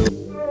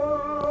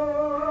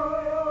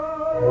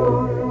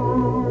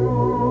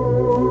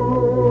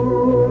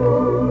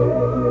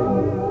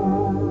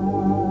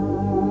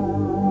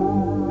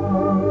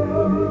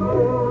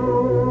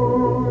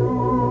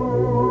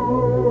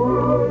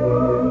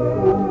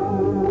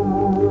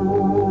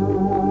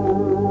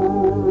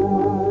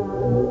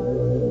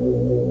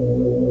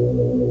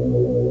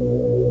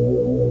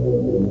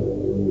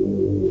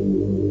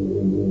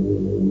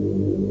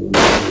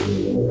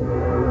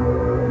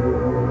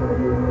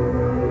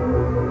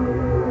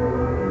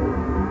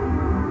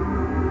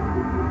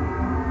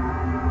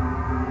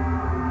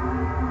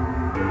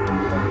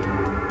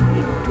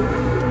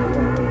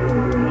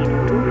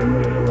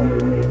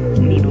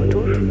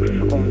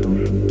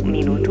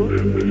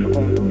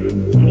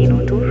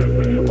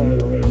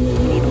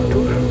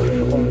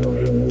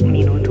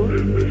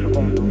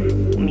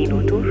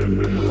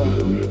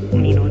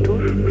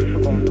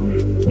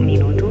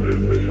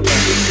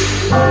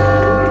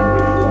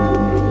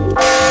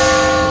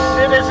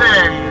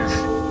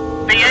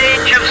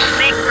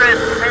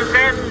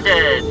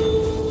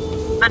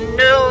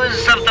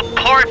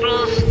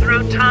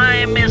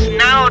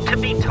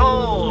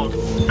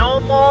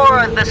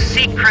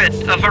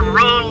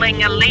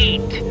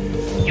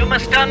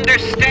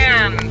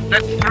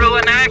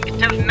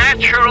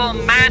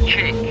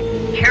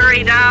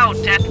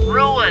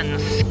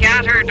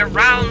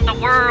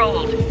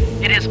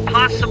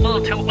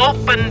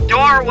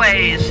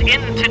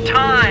 Into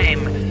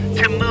time,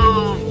 to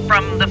move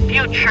from the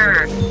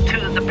future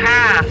to the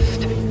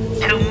past,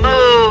 to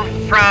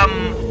move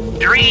from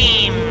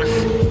dreams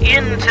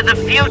into the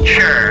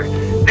future.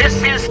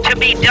 This is to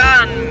be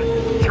done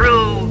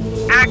through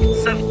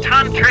acts of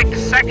tantric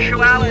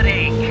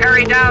sexuality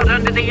carried out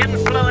under the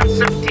influence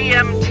of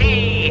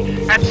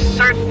DMT at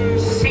certain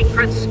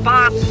secret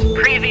spots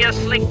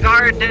previously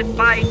guarded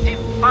by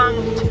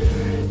defunct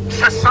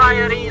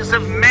societies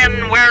of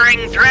men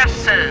wearing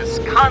dresses,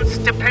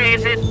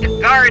 constipated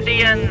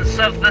guardians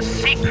of the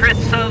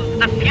secrets of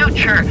the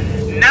future,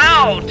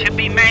 now to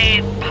be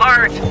made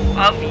part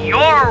of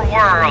your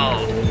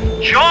world.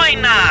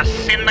 Join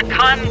us in the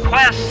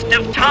conquest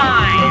of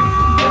time.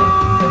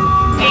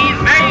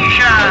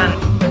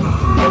 Evasion!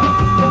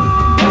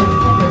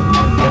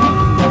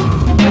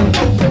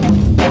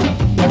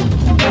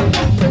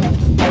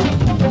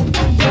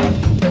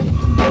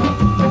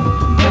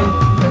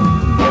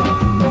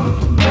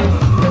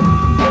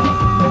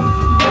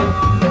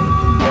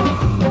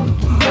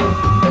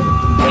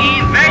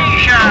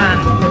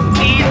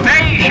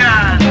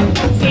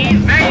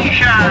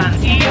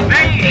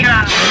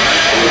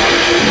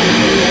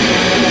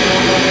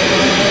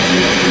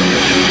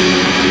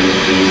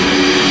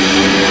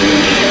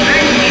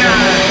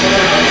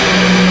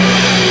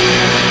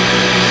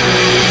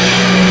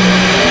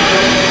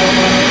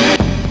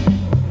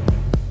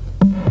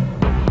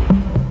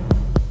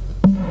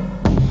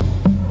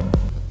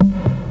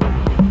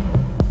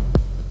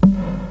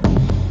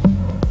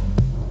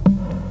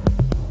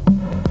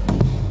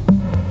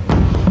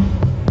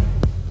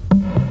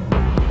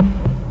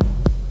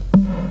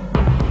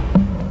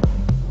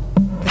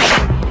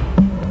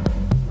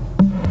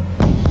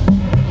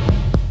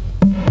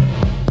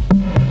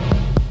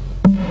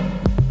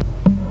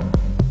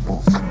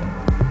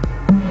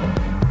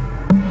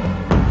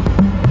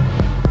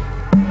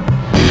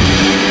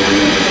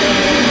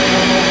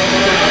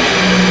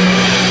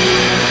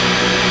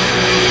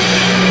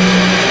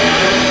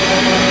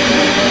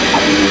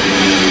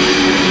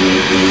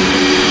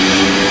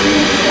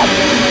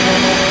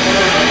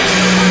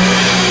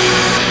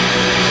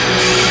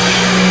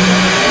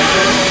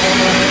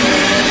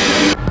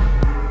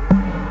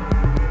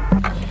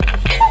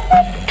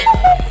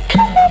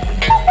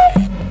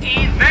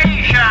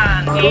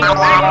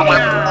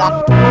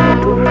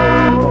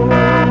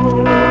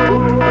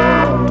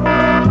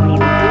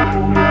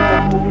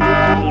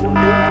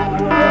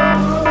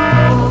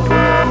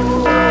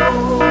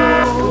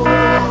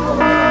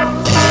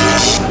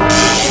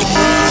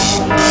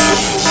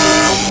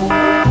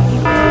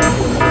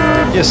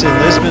 Yes, in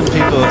Lisbon,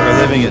 people are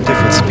living at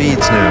different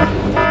speeds now.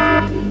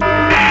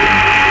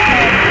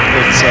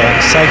 It's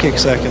psychic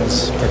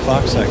seconds or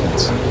clock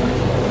seconds.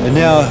 And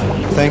now,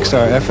 thanks to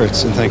our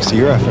efforts and thanks to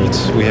your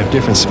efforts, we have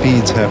different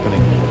speeds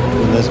happening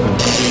in Lisbon.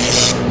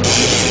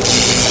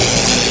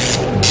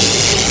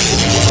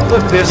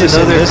 Look, there's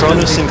another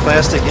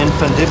chronosynclastic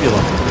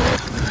infundibulum.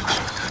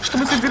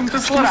 Estou-me a sentir muito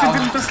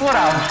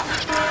acelerado.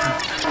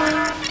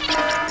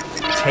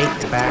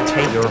 Take back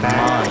your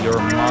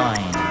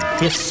mind.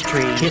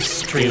 History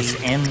is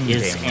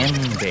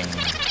ending.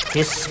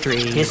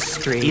 History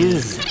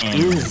is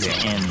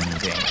ending.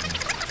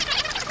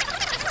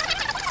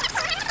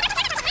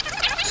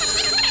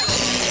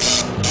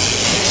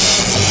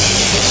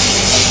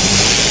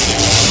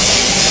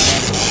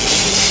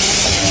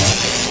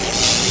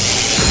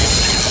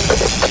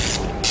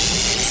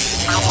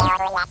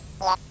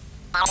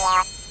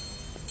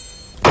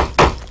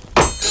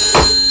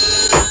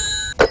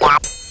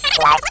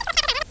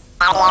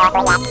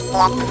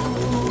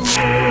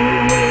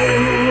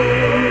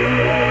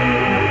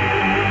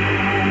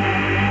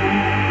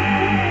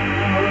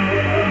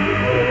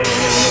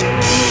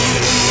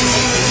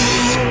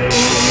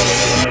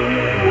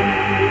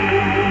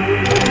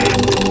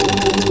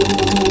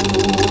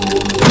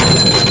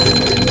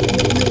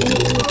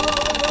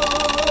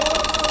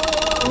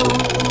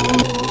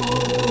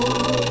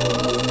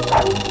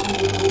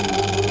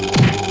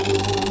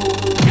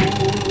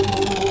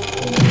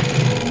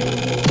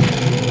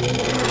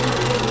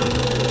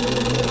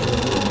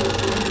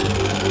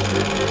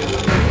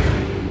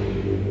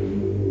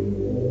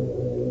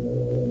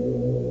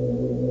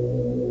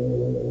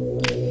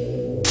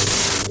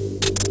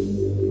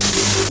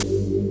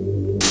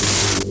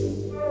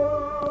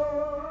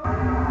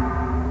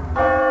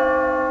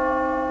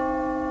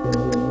 I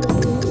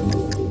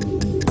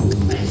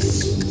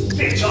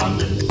spit on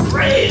the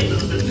grave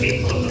of the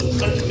people who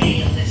put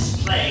me in this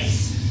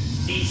place.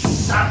 These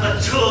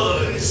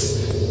saboteurs.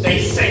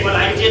 They say what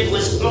I did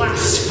was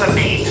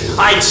blasphemy.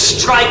 I'd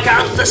strike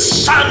out the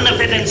sun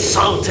if it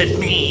insulted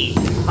me.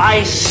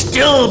 I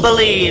still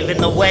believe in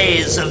the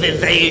ways of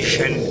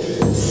evasion.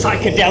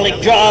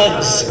 Psychedelic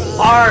drugs,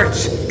 art,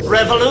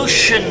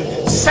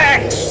 revolution,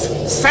 sex,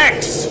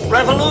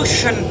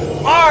 revolution,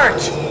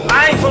 art.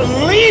 I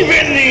believe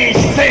in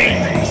these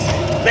things.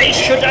 They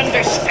should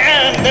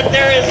understand that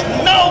there is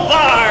no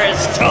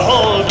bars to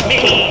hold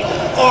me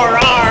or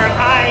our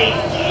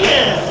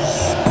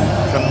ideas.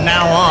 From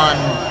now on,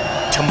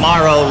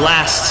 tomorrow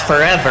lasts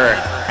forever,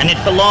 and it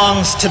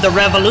belongs to the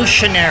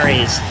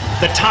revolutionaries,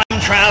 the time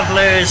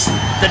travelers,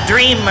 the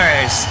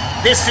dreamers.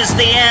 This is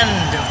the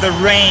end of the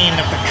reign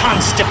of the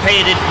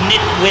constipated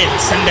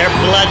nitwits and their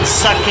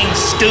blood-sucking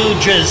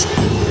stooges.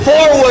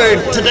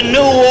 Forward to the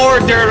new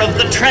order of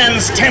the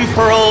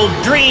trans-temporal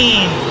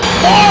dream.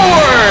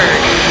 Forward!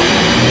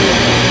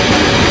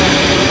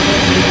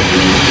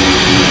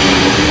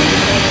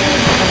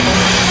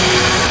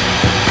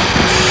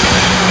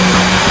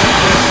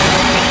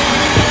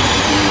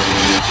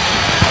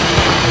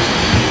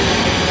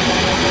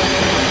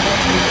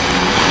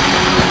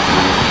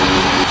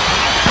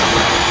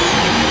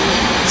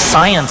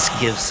 Science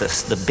gives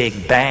us the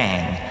Big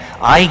Bang.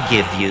 I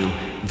give you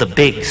the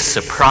big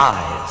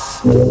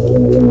surprise.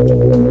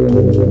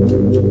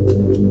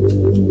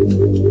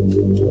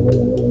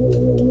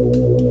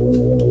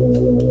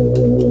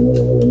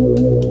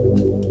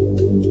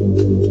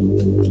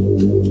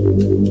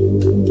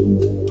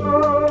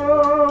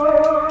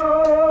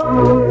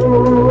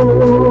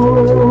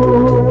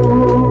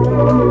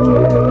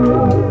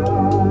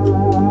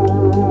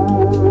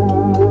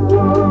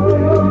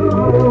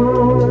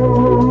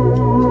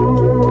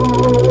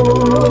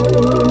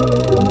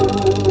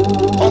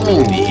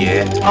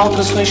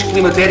 Alterações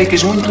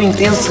climatéricas muito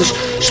intensas,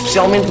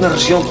 especialmente na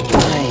região do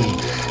Belém.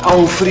 Há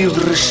um frio de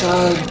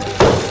rachar.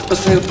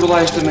 Passei por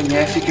lá esta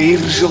manhã, fiquei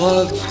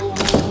irregelado.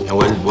 Eu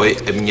olho boi,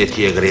 a minha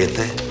tia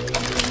Greta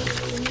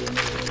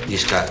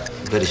diz que há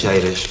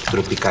varejeiras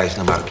tropicais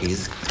na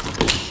Marquise.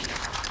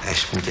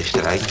 Acho muito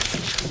estranho.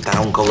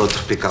 Está um calor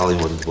tropical em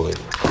olho de boi.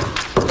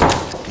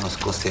 Não se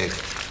consegue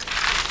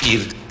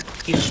ir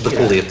de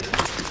colete.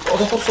 Oh,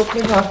 doutor, só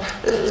cuidado.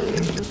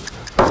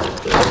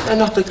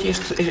 Anota aqui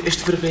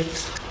este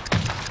verbete.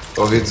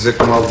 Ouvi dizer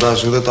que no Alto da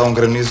Ajuda está um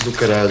granizo do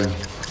caralho.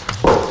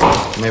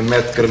 Meio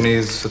metro de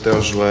granizo até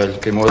ao joelho.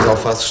 Queimou as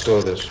alfaces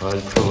todas.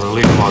 Olha, por favor,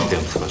 liga-me ao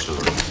tempo, se faz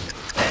favor.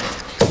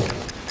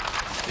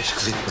 É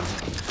esquisito para mim.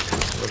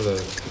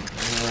 Verdade.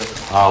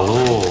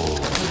 Alô?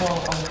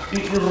 E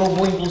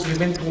roubou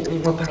inclusivamente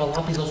uma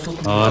para-lápis ao seu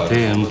Ó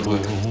tempo,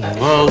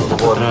 volta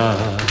para trás.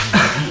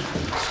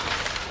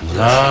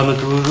 Dá-me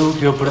tudo o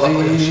que eu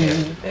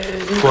perdi.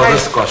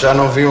 Foda-se, já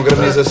não vi um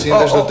granizo assim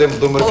desde o tempo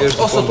do Marquês de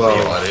Pombal.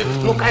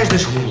 No cais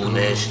das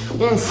colunas,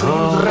 um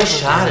frio de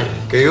rachar.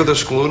 Caiu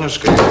das colunas,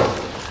 caiu.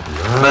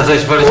 Mas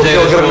as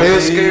varejeiras... O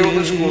granizo caiu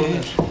das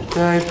colunas.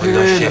 Tem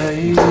pena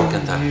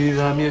e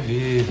dá a minha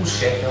vida. O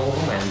chefe é o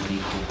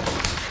romântico.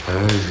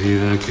 A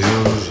vida que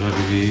eu já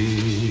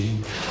vivi,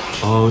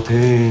 ó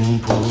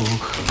tempo,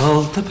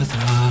 volta para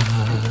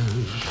trás.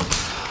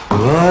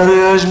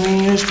 Olha as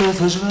minhas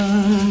peças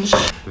vãs,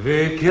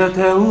 vê que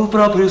até o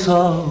próprio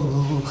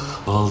sol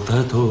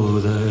volta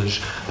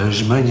todas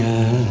as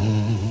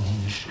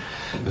manhãs.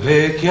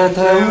 Vê que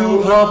até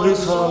o próprio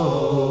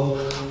sol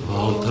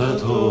volta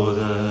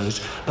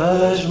todas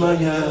as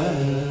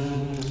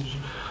manhãs.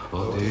 Ó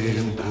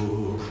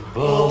tempo,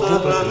 volta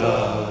para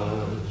trás.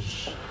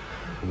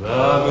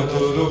 Dá-me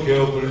tudo o que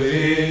eu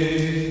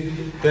perdi,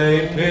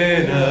 tem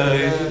pena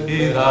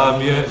e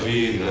dá-me a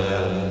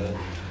vida.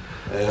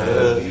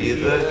 A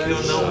vida que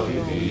eu não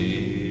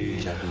vivi.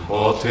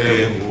 Ó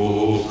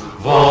tempo,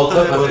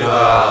 volta para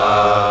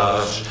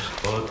trás.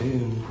 Ó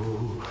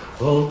tempo,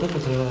 volta para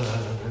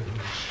trás.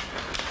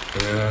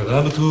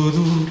 Dá-me tudo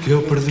o que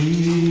eu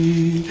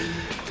perdi,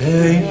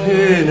 tem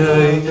pena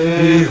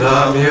e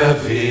dá-me a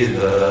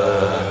vida.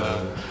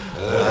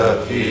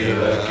 A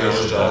vida que eu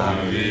já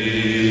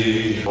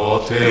vivi. Ó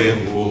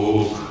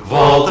tempo,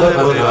 volta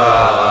para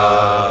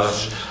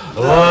trás.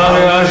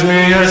 Larga as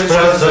minhas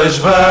esperanças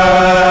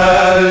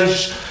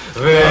vãs,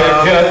 vê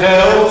que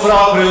até o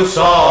próprio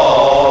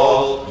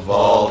sol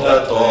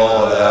volta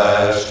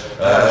todas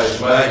as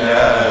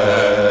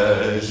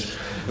manhãs.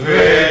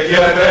 Vê que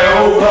até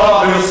o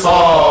próprio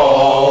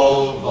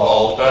sol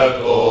volta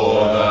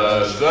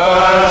todas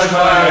as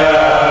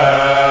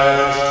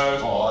manhãs.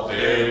 Ó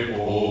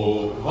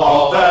tempo,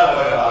 volta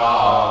para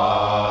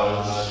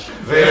trás.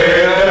 Vê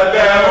que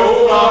até o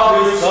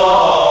próprio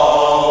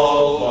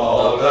sol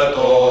volta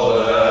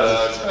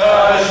todas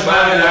as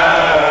manhãs.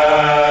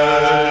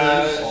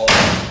 Ó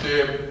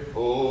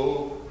tempo,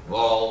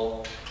 volta.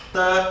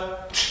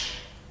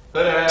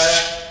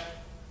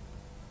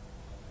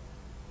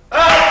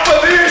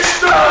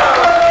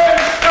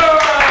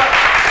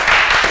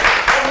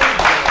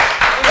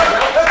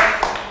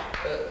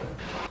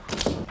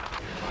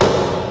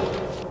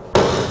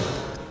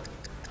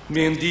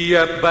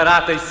 Mendia,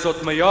 Barata e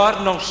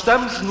Sotomayor, não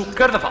estamos no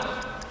Carnaval.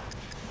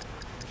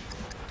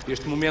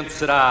 Este momento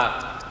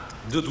será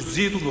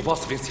deduzido no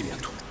vosso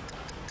vencimento.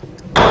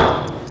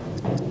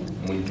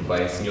 Muito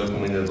bem, Sr.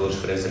 Comendador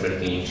Esperança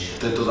Martins.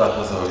 Tem toda a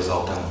razão,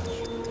 exaltamos.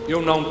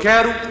 Eu não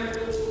quero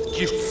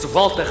que isto se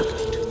volte a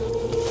repetir.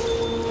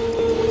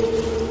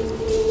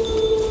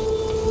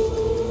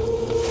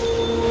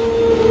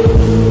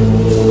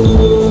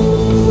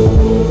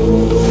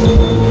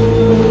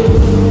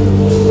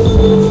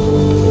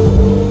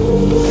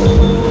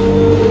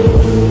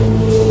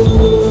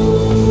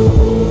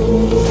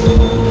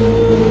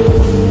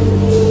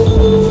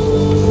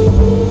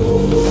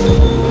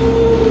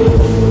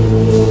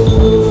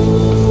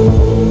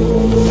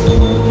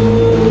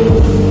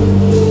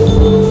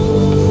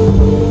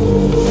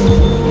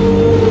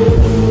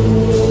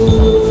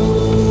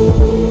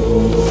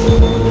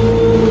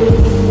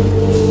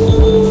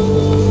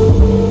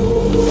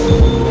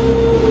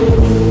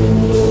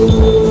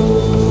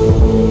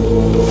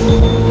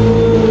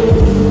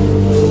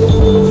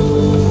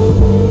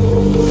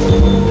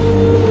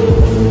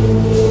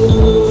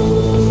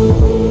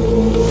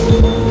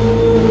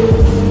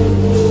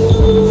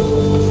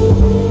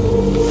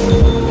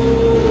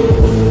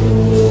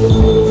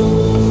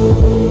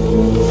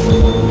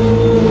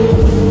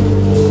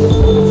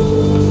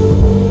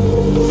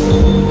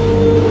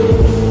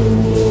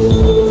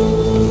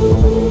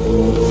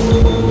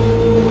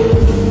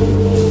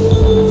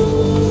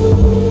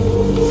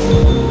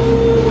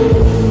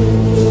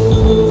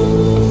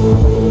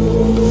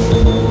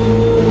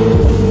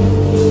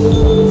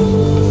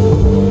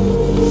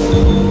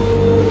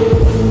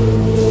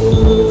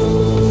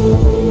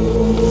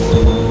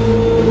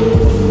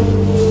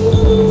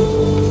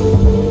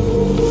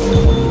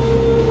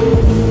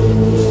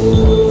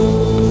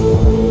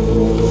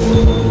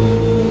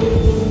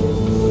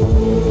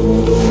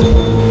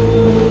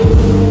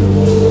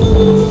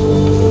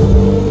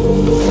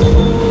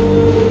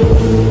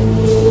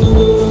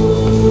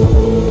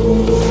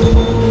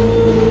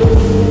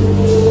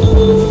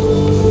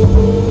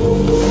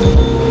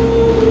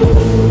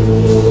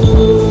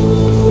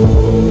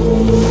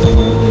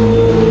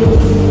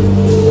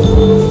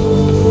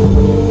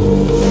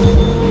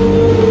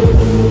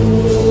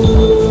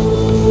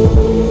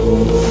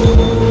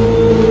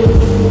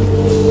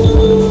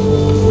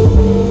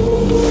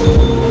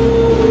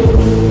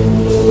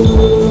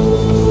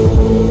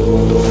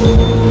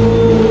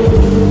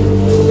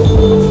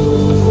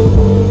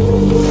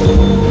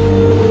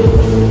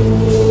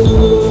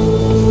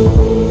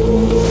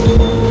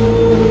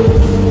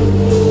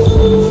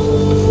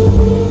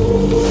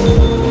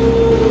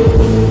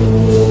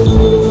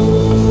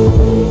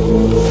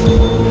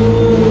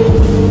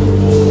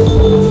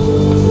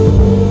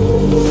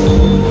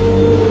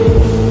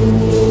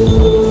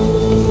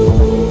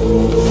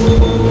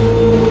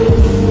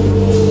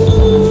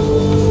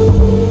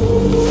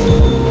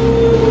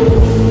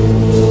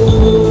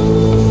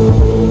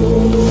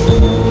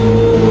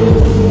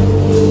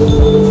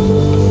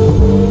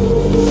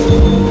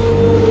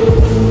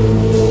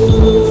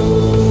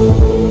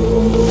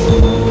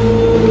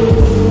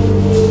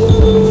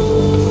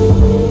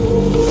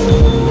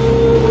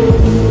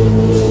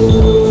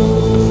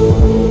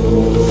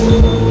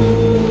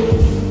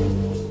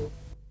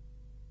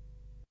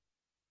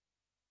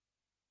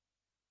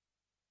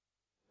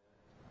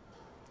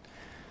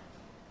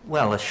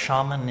 Well, a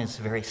shaman is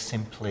very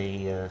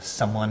simply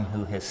someone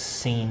who has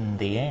seen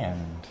the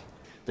end.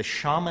 The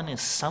shaman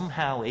is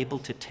somehow able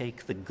to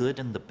take the good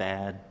and the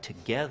bad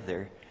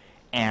together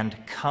and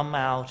come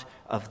out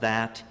of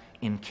that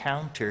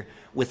encounter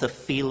with a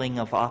feeling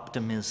of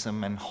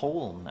optimism and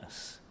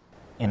wholeness.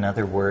 In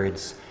other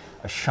words,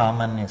 a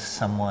shaman is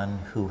someone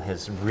who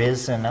has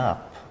risen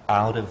up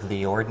out of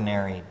the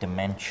ordinary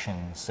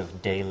dimensions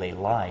of daily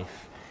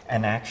life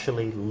and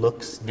actually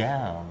looks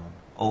down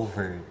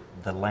over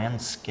the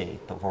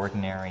landscape of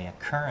ordinary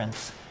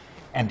occurrence,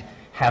 and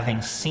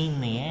having seen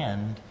the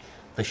end,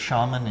 the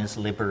shaman is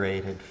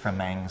liberated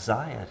from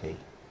anxiety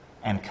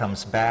and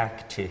comes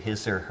back to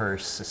his or her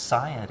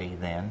society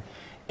then,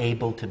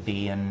 able to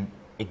be an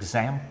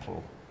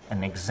example,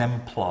 an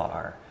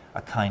exemplar,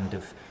 a kind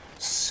of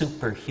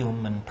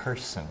superhuman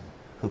person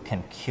who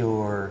can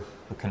cure,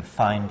 who can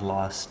find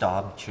lost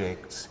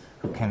objects,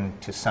 who can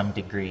to some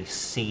degree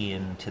see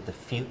into the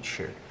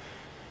future.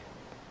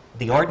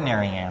 The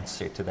ordinary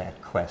answer to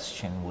that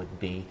question would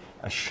be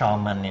a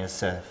shaman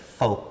is a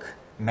folk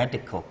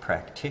medical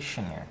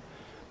practitioner.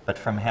 But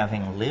from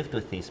having lived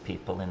with these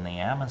people in the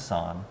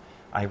Amazon,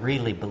 I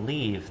really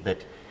believe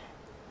that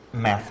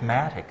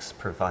mathematics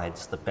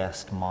provides the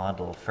best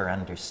model for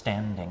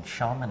understanding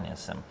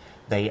shamanism.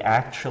 They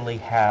actually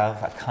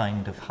have a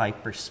kind of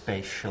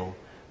hyperspatial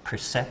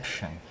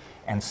perception,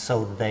 and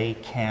so they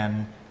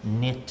can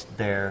knit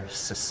their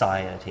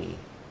society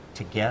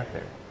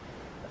together.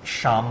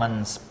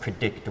 Shamans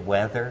predict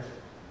weather,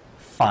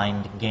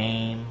 find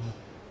game,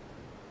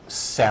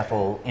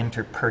 settle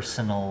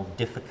interpersonal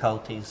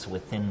difficulties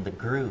within the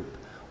group.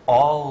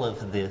 All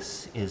of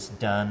this is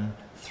done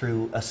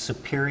through a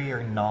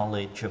superior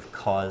knowledge of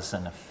cause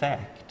and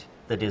effect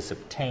that is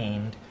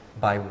obtained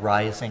by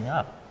rising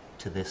up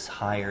to this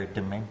higher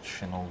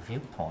dimensional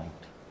viewpoint.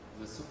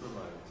 The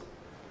supermind.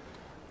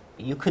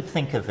 You could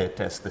think of it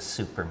as the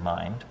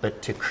supermind,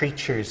 but to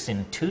creatures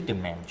in 2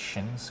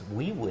 dimensions,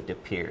 we would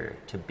appear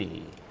to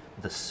be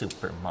the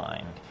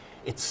supermind.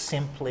 It's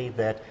simply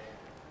that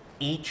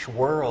each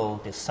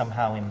world is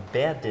somehow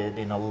embedded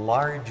in a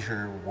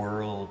larger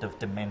world of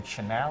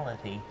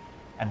dimensionality,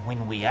 and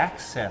when we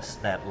access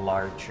that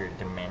larger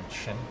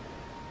dimension,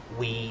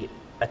 we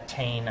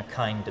attain a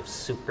kind of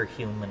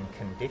superhuman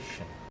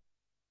condition.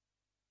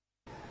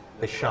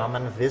 The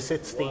shaman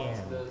visits the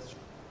end.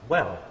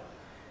 Well,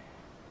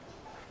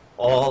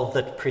 all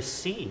that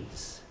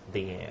precedes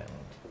the end.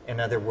 In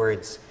other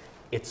words,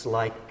 it's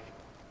like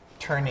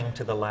turning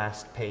to the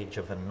last page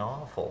of a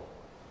novel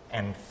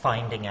and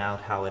finding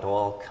out how it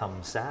all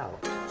comes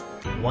out.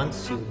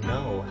 Once you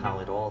know how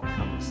it all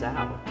comes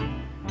out,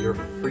 you're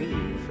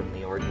free from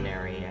the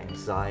ordinary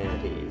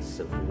anxieties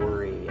of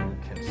worry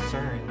and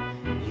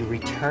concern. You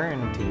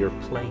return to your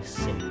place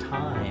in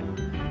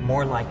time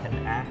more like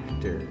an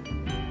actor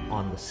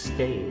on the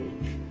stage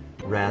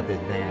rather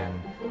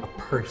than a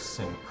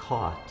person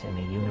caught in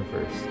a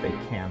universe they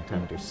can't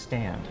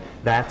understand.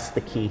 That's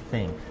the key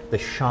thing. The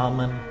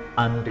shaman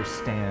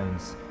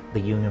understands the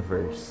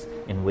universe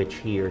in which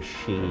he or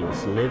she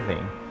is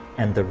living,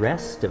 and the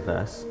rest of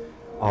us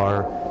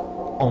are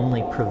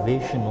only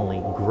provisionally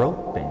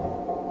groping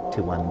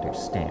to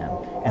understand.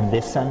 And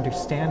this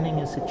understanding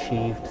is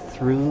achieved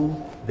through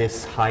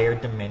this higher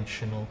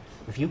dimensional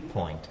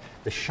viewpoint.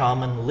 The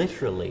shaman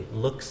literally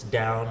looks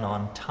down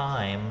on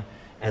time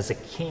as a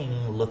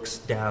king looks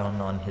down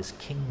on his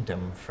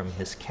kingdom from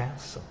his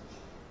castle.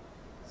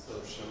 So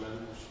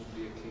shaman should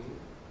be a king?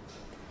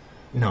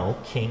 No,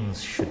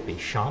 kings should be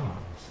shamans.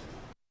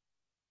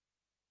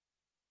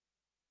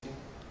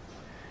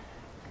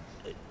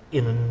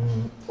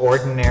 In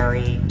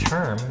ordinary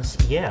terms,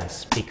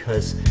 yes,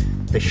 because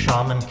the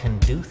shaman can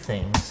do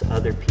things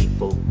other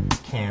people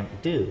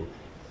can't do.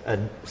 A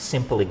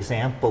simple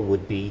example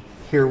would be,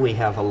 here we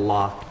have a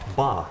locked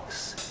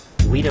box.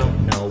 We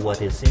don't know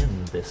what is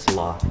in this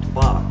locked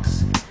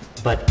box,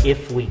 but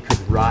if we could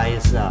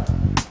rise up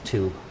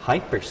to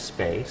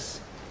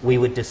hyperspace, we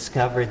would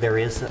discover there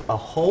is a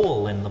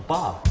hole in the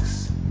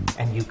box,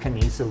 and you can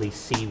easily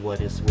see what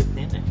is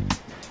within it.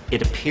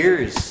 It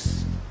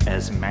appears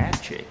as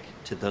magic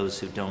to those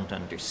who don't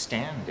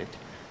understand it.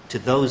 To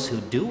those who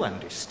do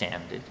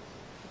understand it,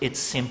 it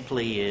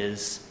simply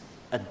is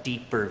a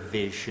deeper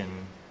vision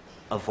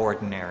of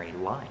ordinary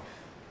life.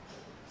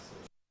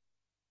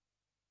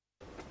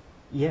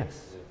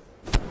 Yes.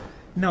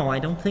 No, I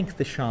don't think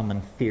the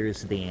shaman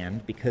fears the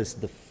end, because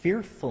the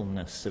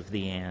fearfulness of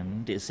the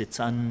end is its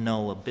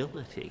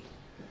unknowability.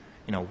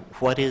 You know,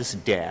 what is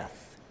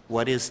death?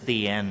 What is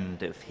the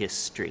end of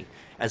history?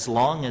 As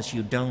long as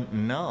you don't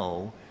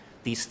know,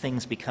 these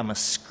things become a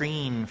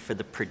screen for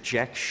the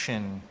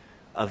projection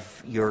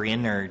of your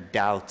inner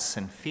doubts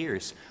and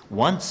fears.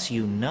 Once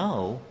you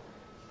know,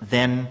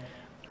 then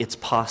it's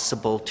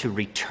possible to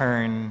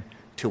return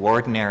to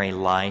ordinary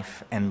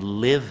life and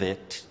live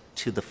it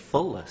to the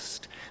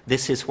fullest.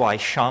 This is why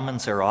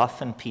shamans are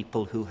often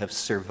people who have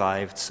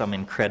survived some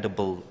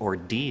incredible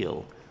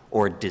ordeal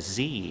or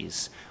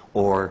disease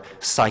or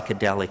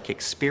psychedelic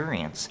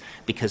experience,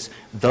 because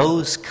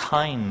those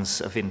kinds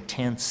of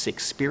intense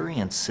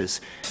experiences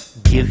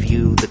give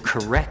you the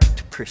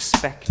correct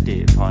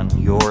perspective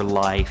on your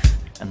life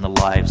and the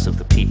lives of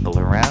the people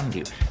around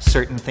you.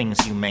 Certain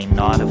things you may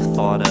not have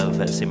thought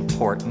of as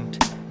important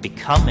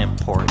become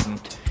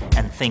important,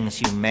 and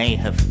things you may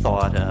have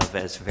thought of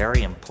as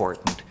very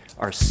important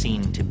are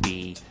seen to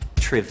be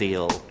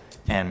trivial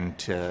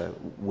and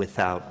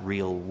without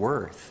real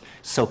worth.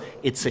 So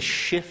it's a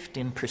shift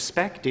in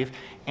perspective,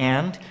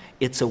 and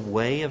it's a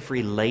way of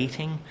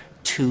relating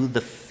to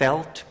the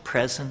felt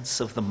presence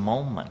of the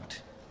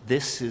moment.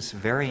 This is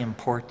very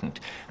important.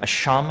 A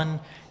shaman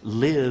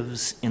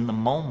lives in the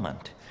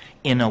moment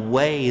in a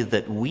way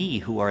that we,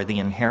 who are the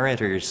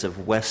inheritors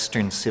of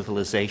Western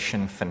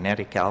civilization,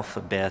 phonetic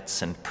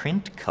alphabets, and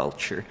print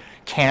culture,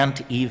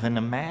 can't even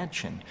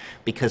imagine,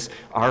 because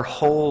our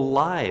whole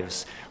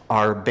lives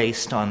are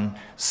based on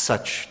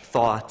such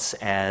thoughts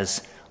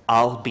as,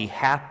 I'll be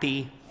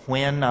happy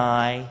when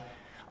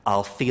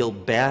I'll feel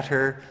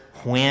better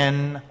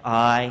when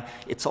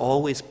it's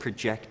always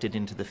projected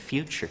into the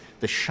future.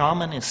 The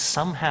shaman is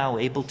somehow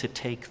able to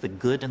take the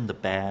good and the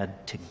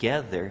bad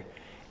together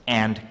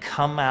and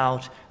come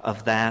out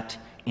of that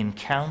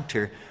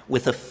encounter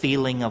with a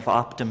feeling of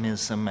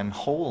optimism and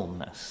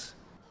wholeness.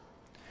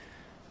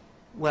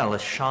 Well, a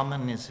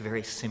shaman is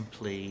very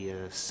simply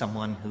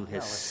someone who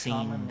has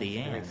seen the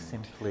end.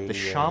 The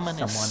shaman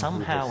is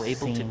somehow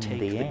able to take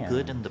the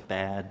good and the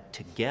bad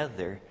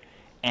together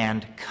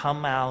and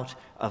come out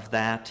of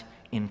that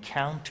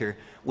encounter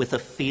with a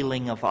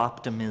feeling of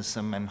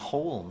optimism and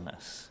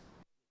wholeness.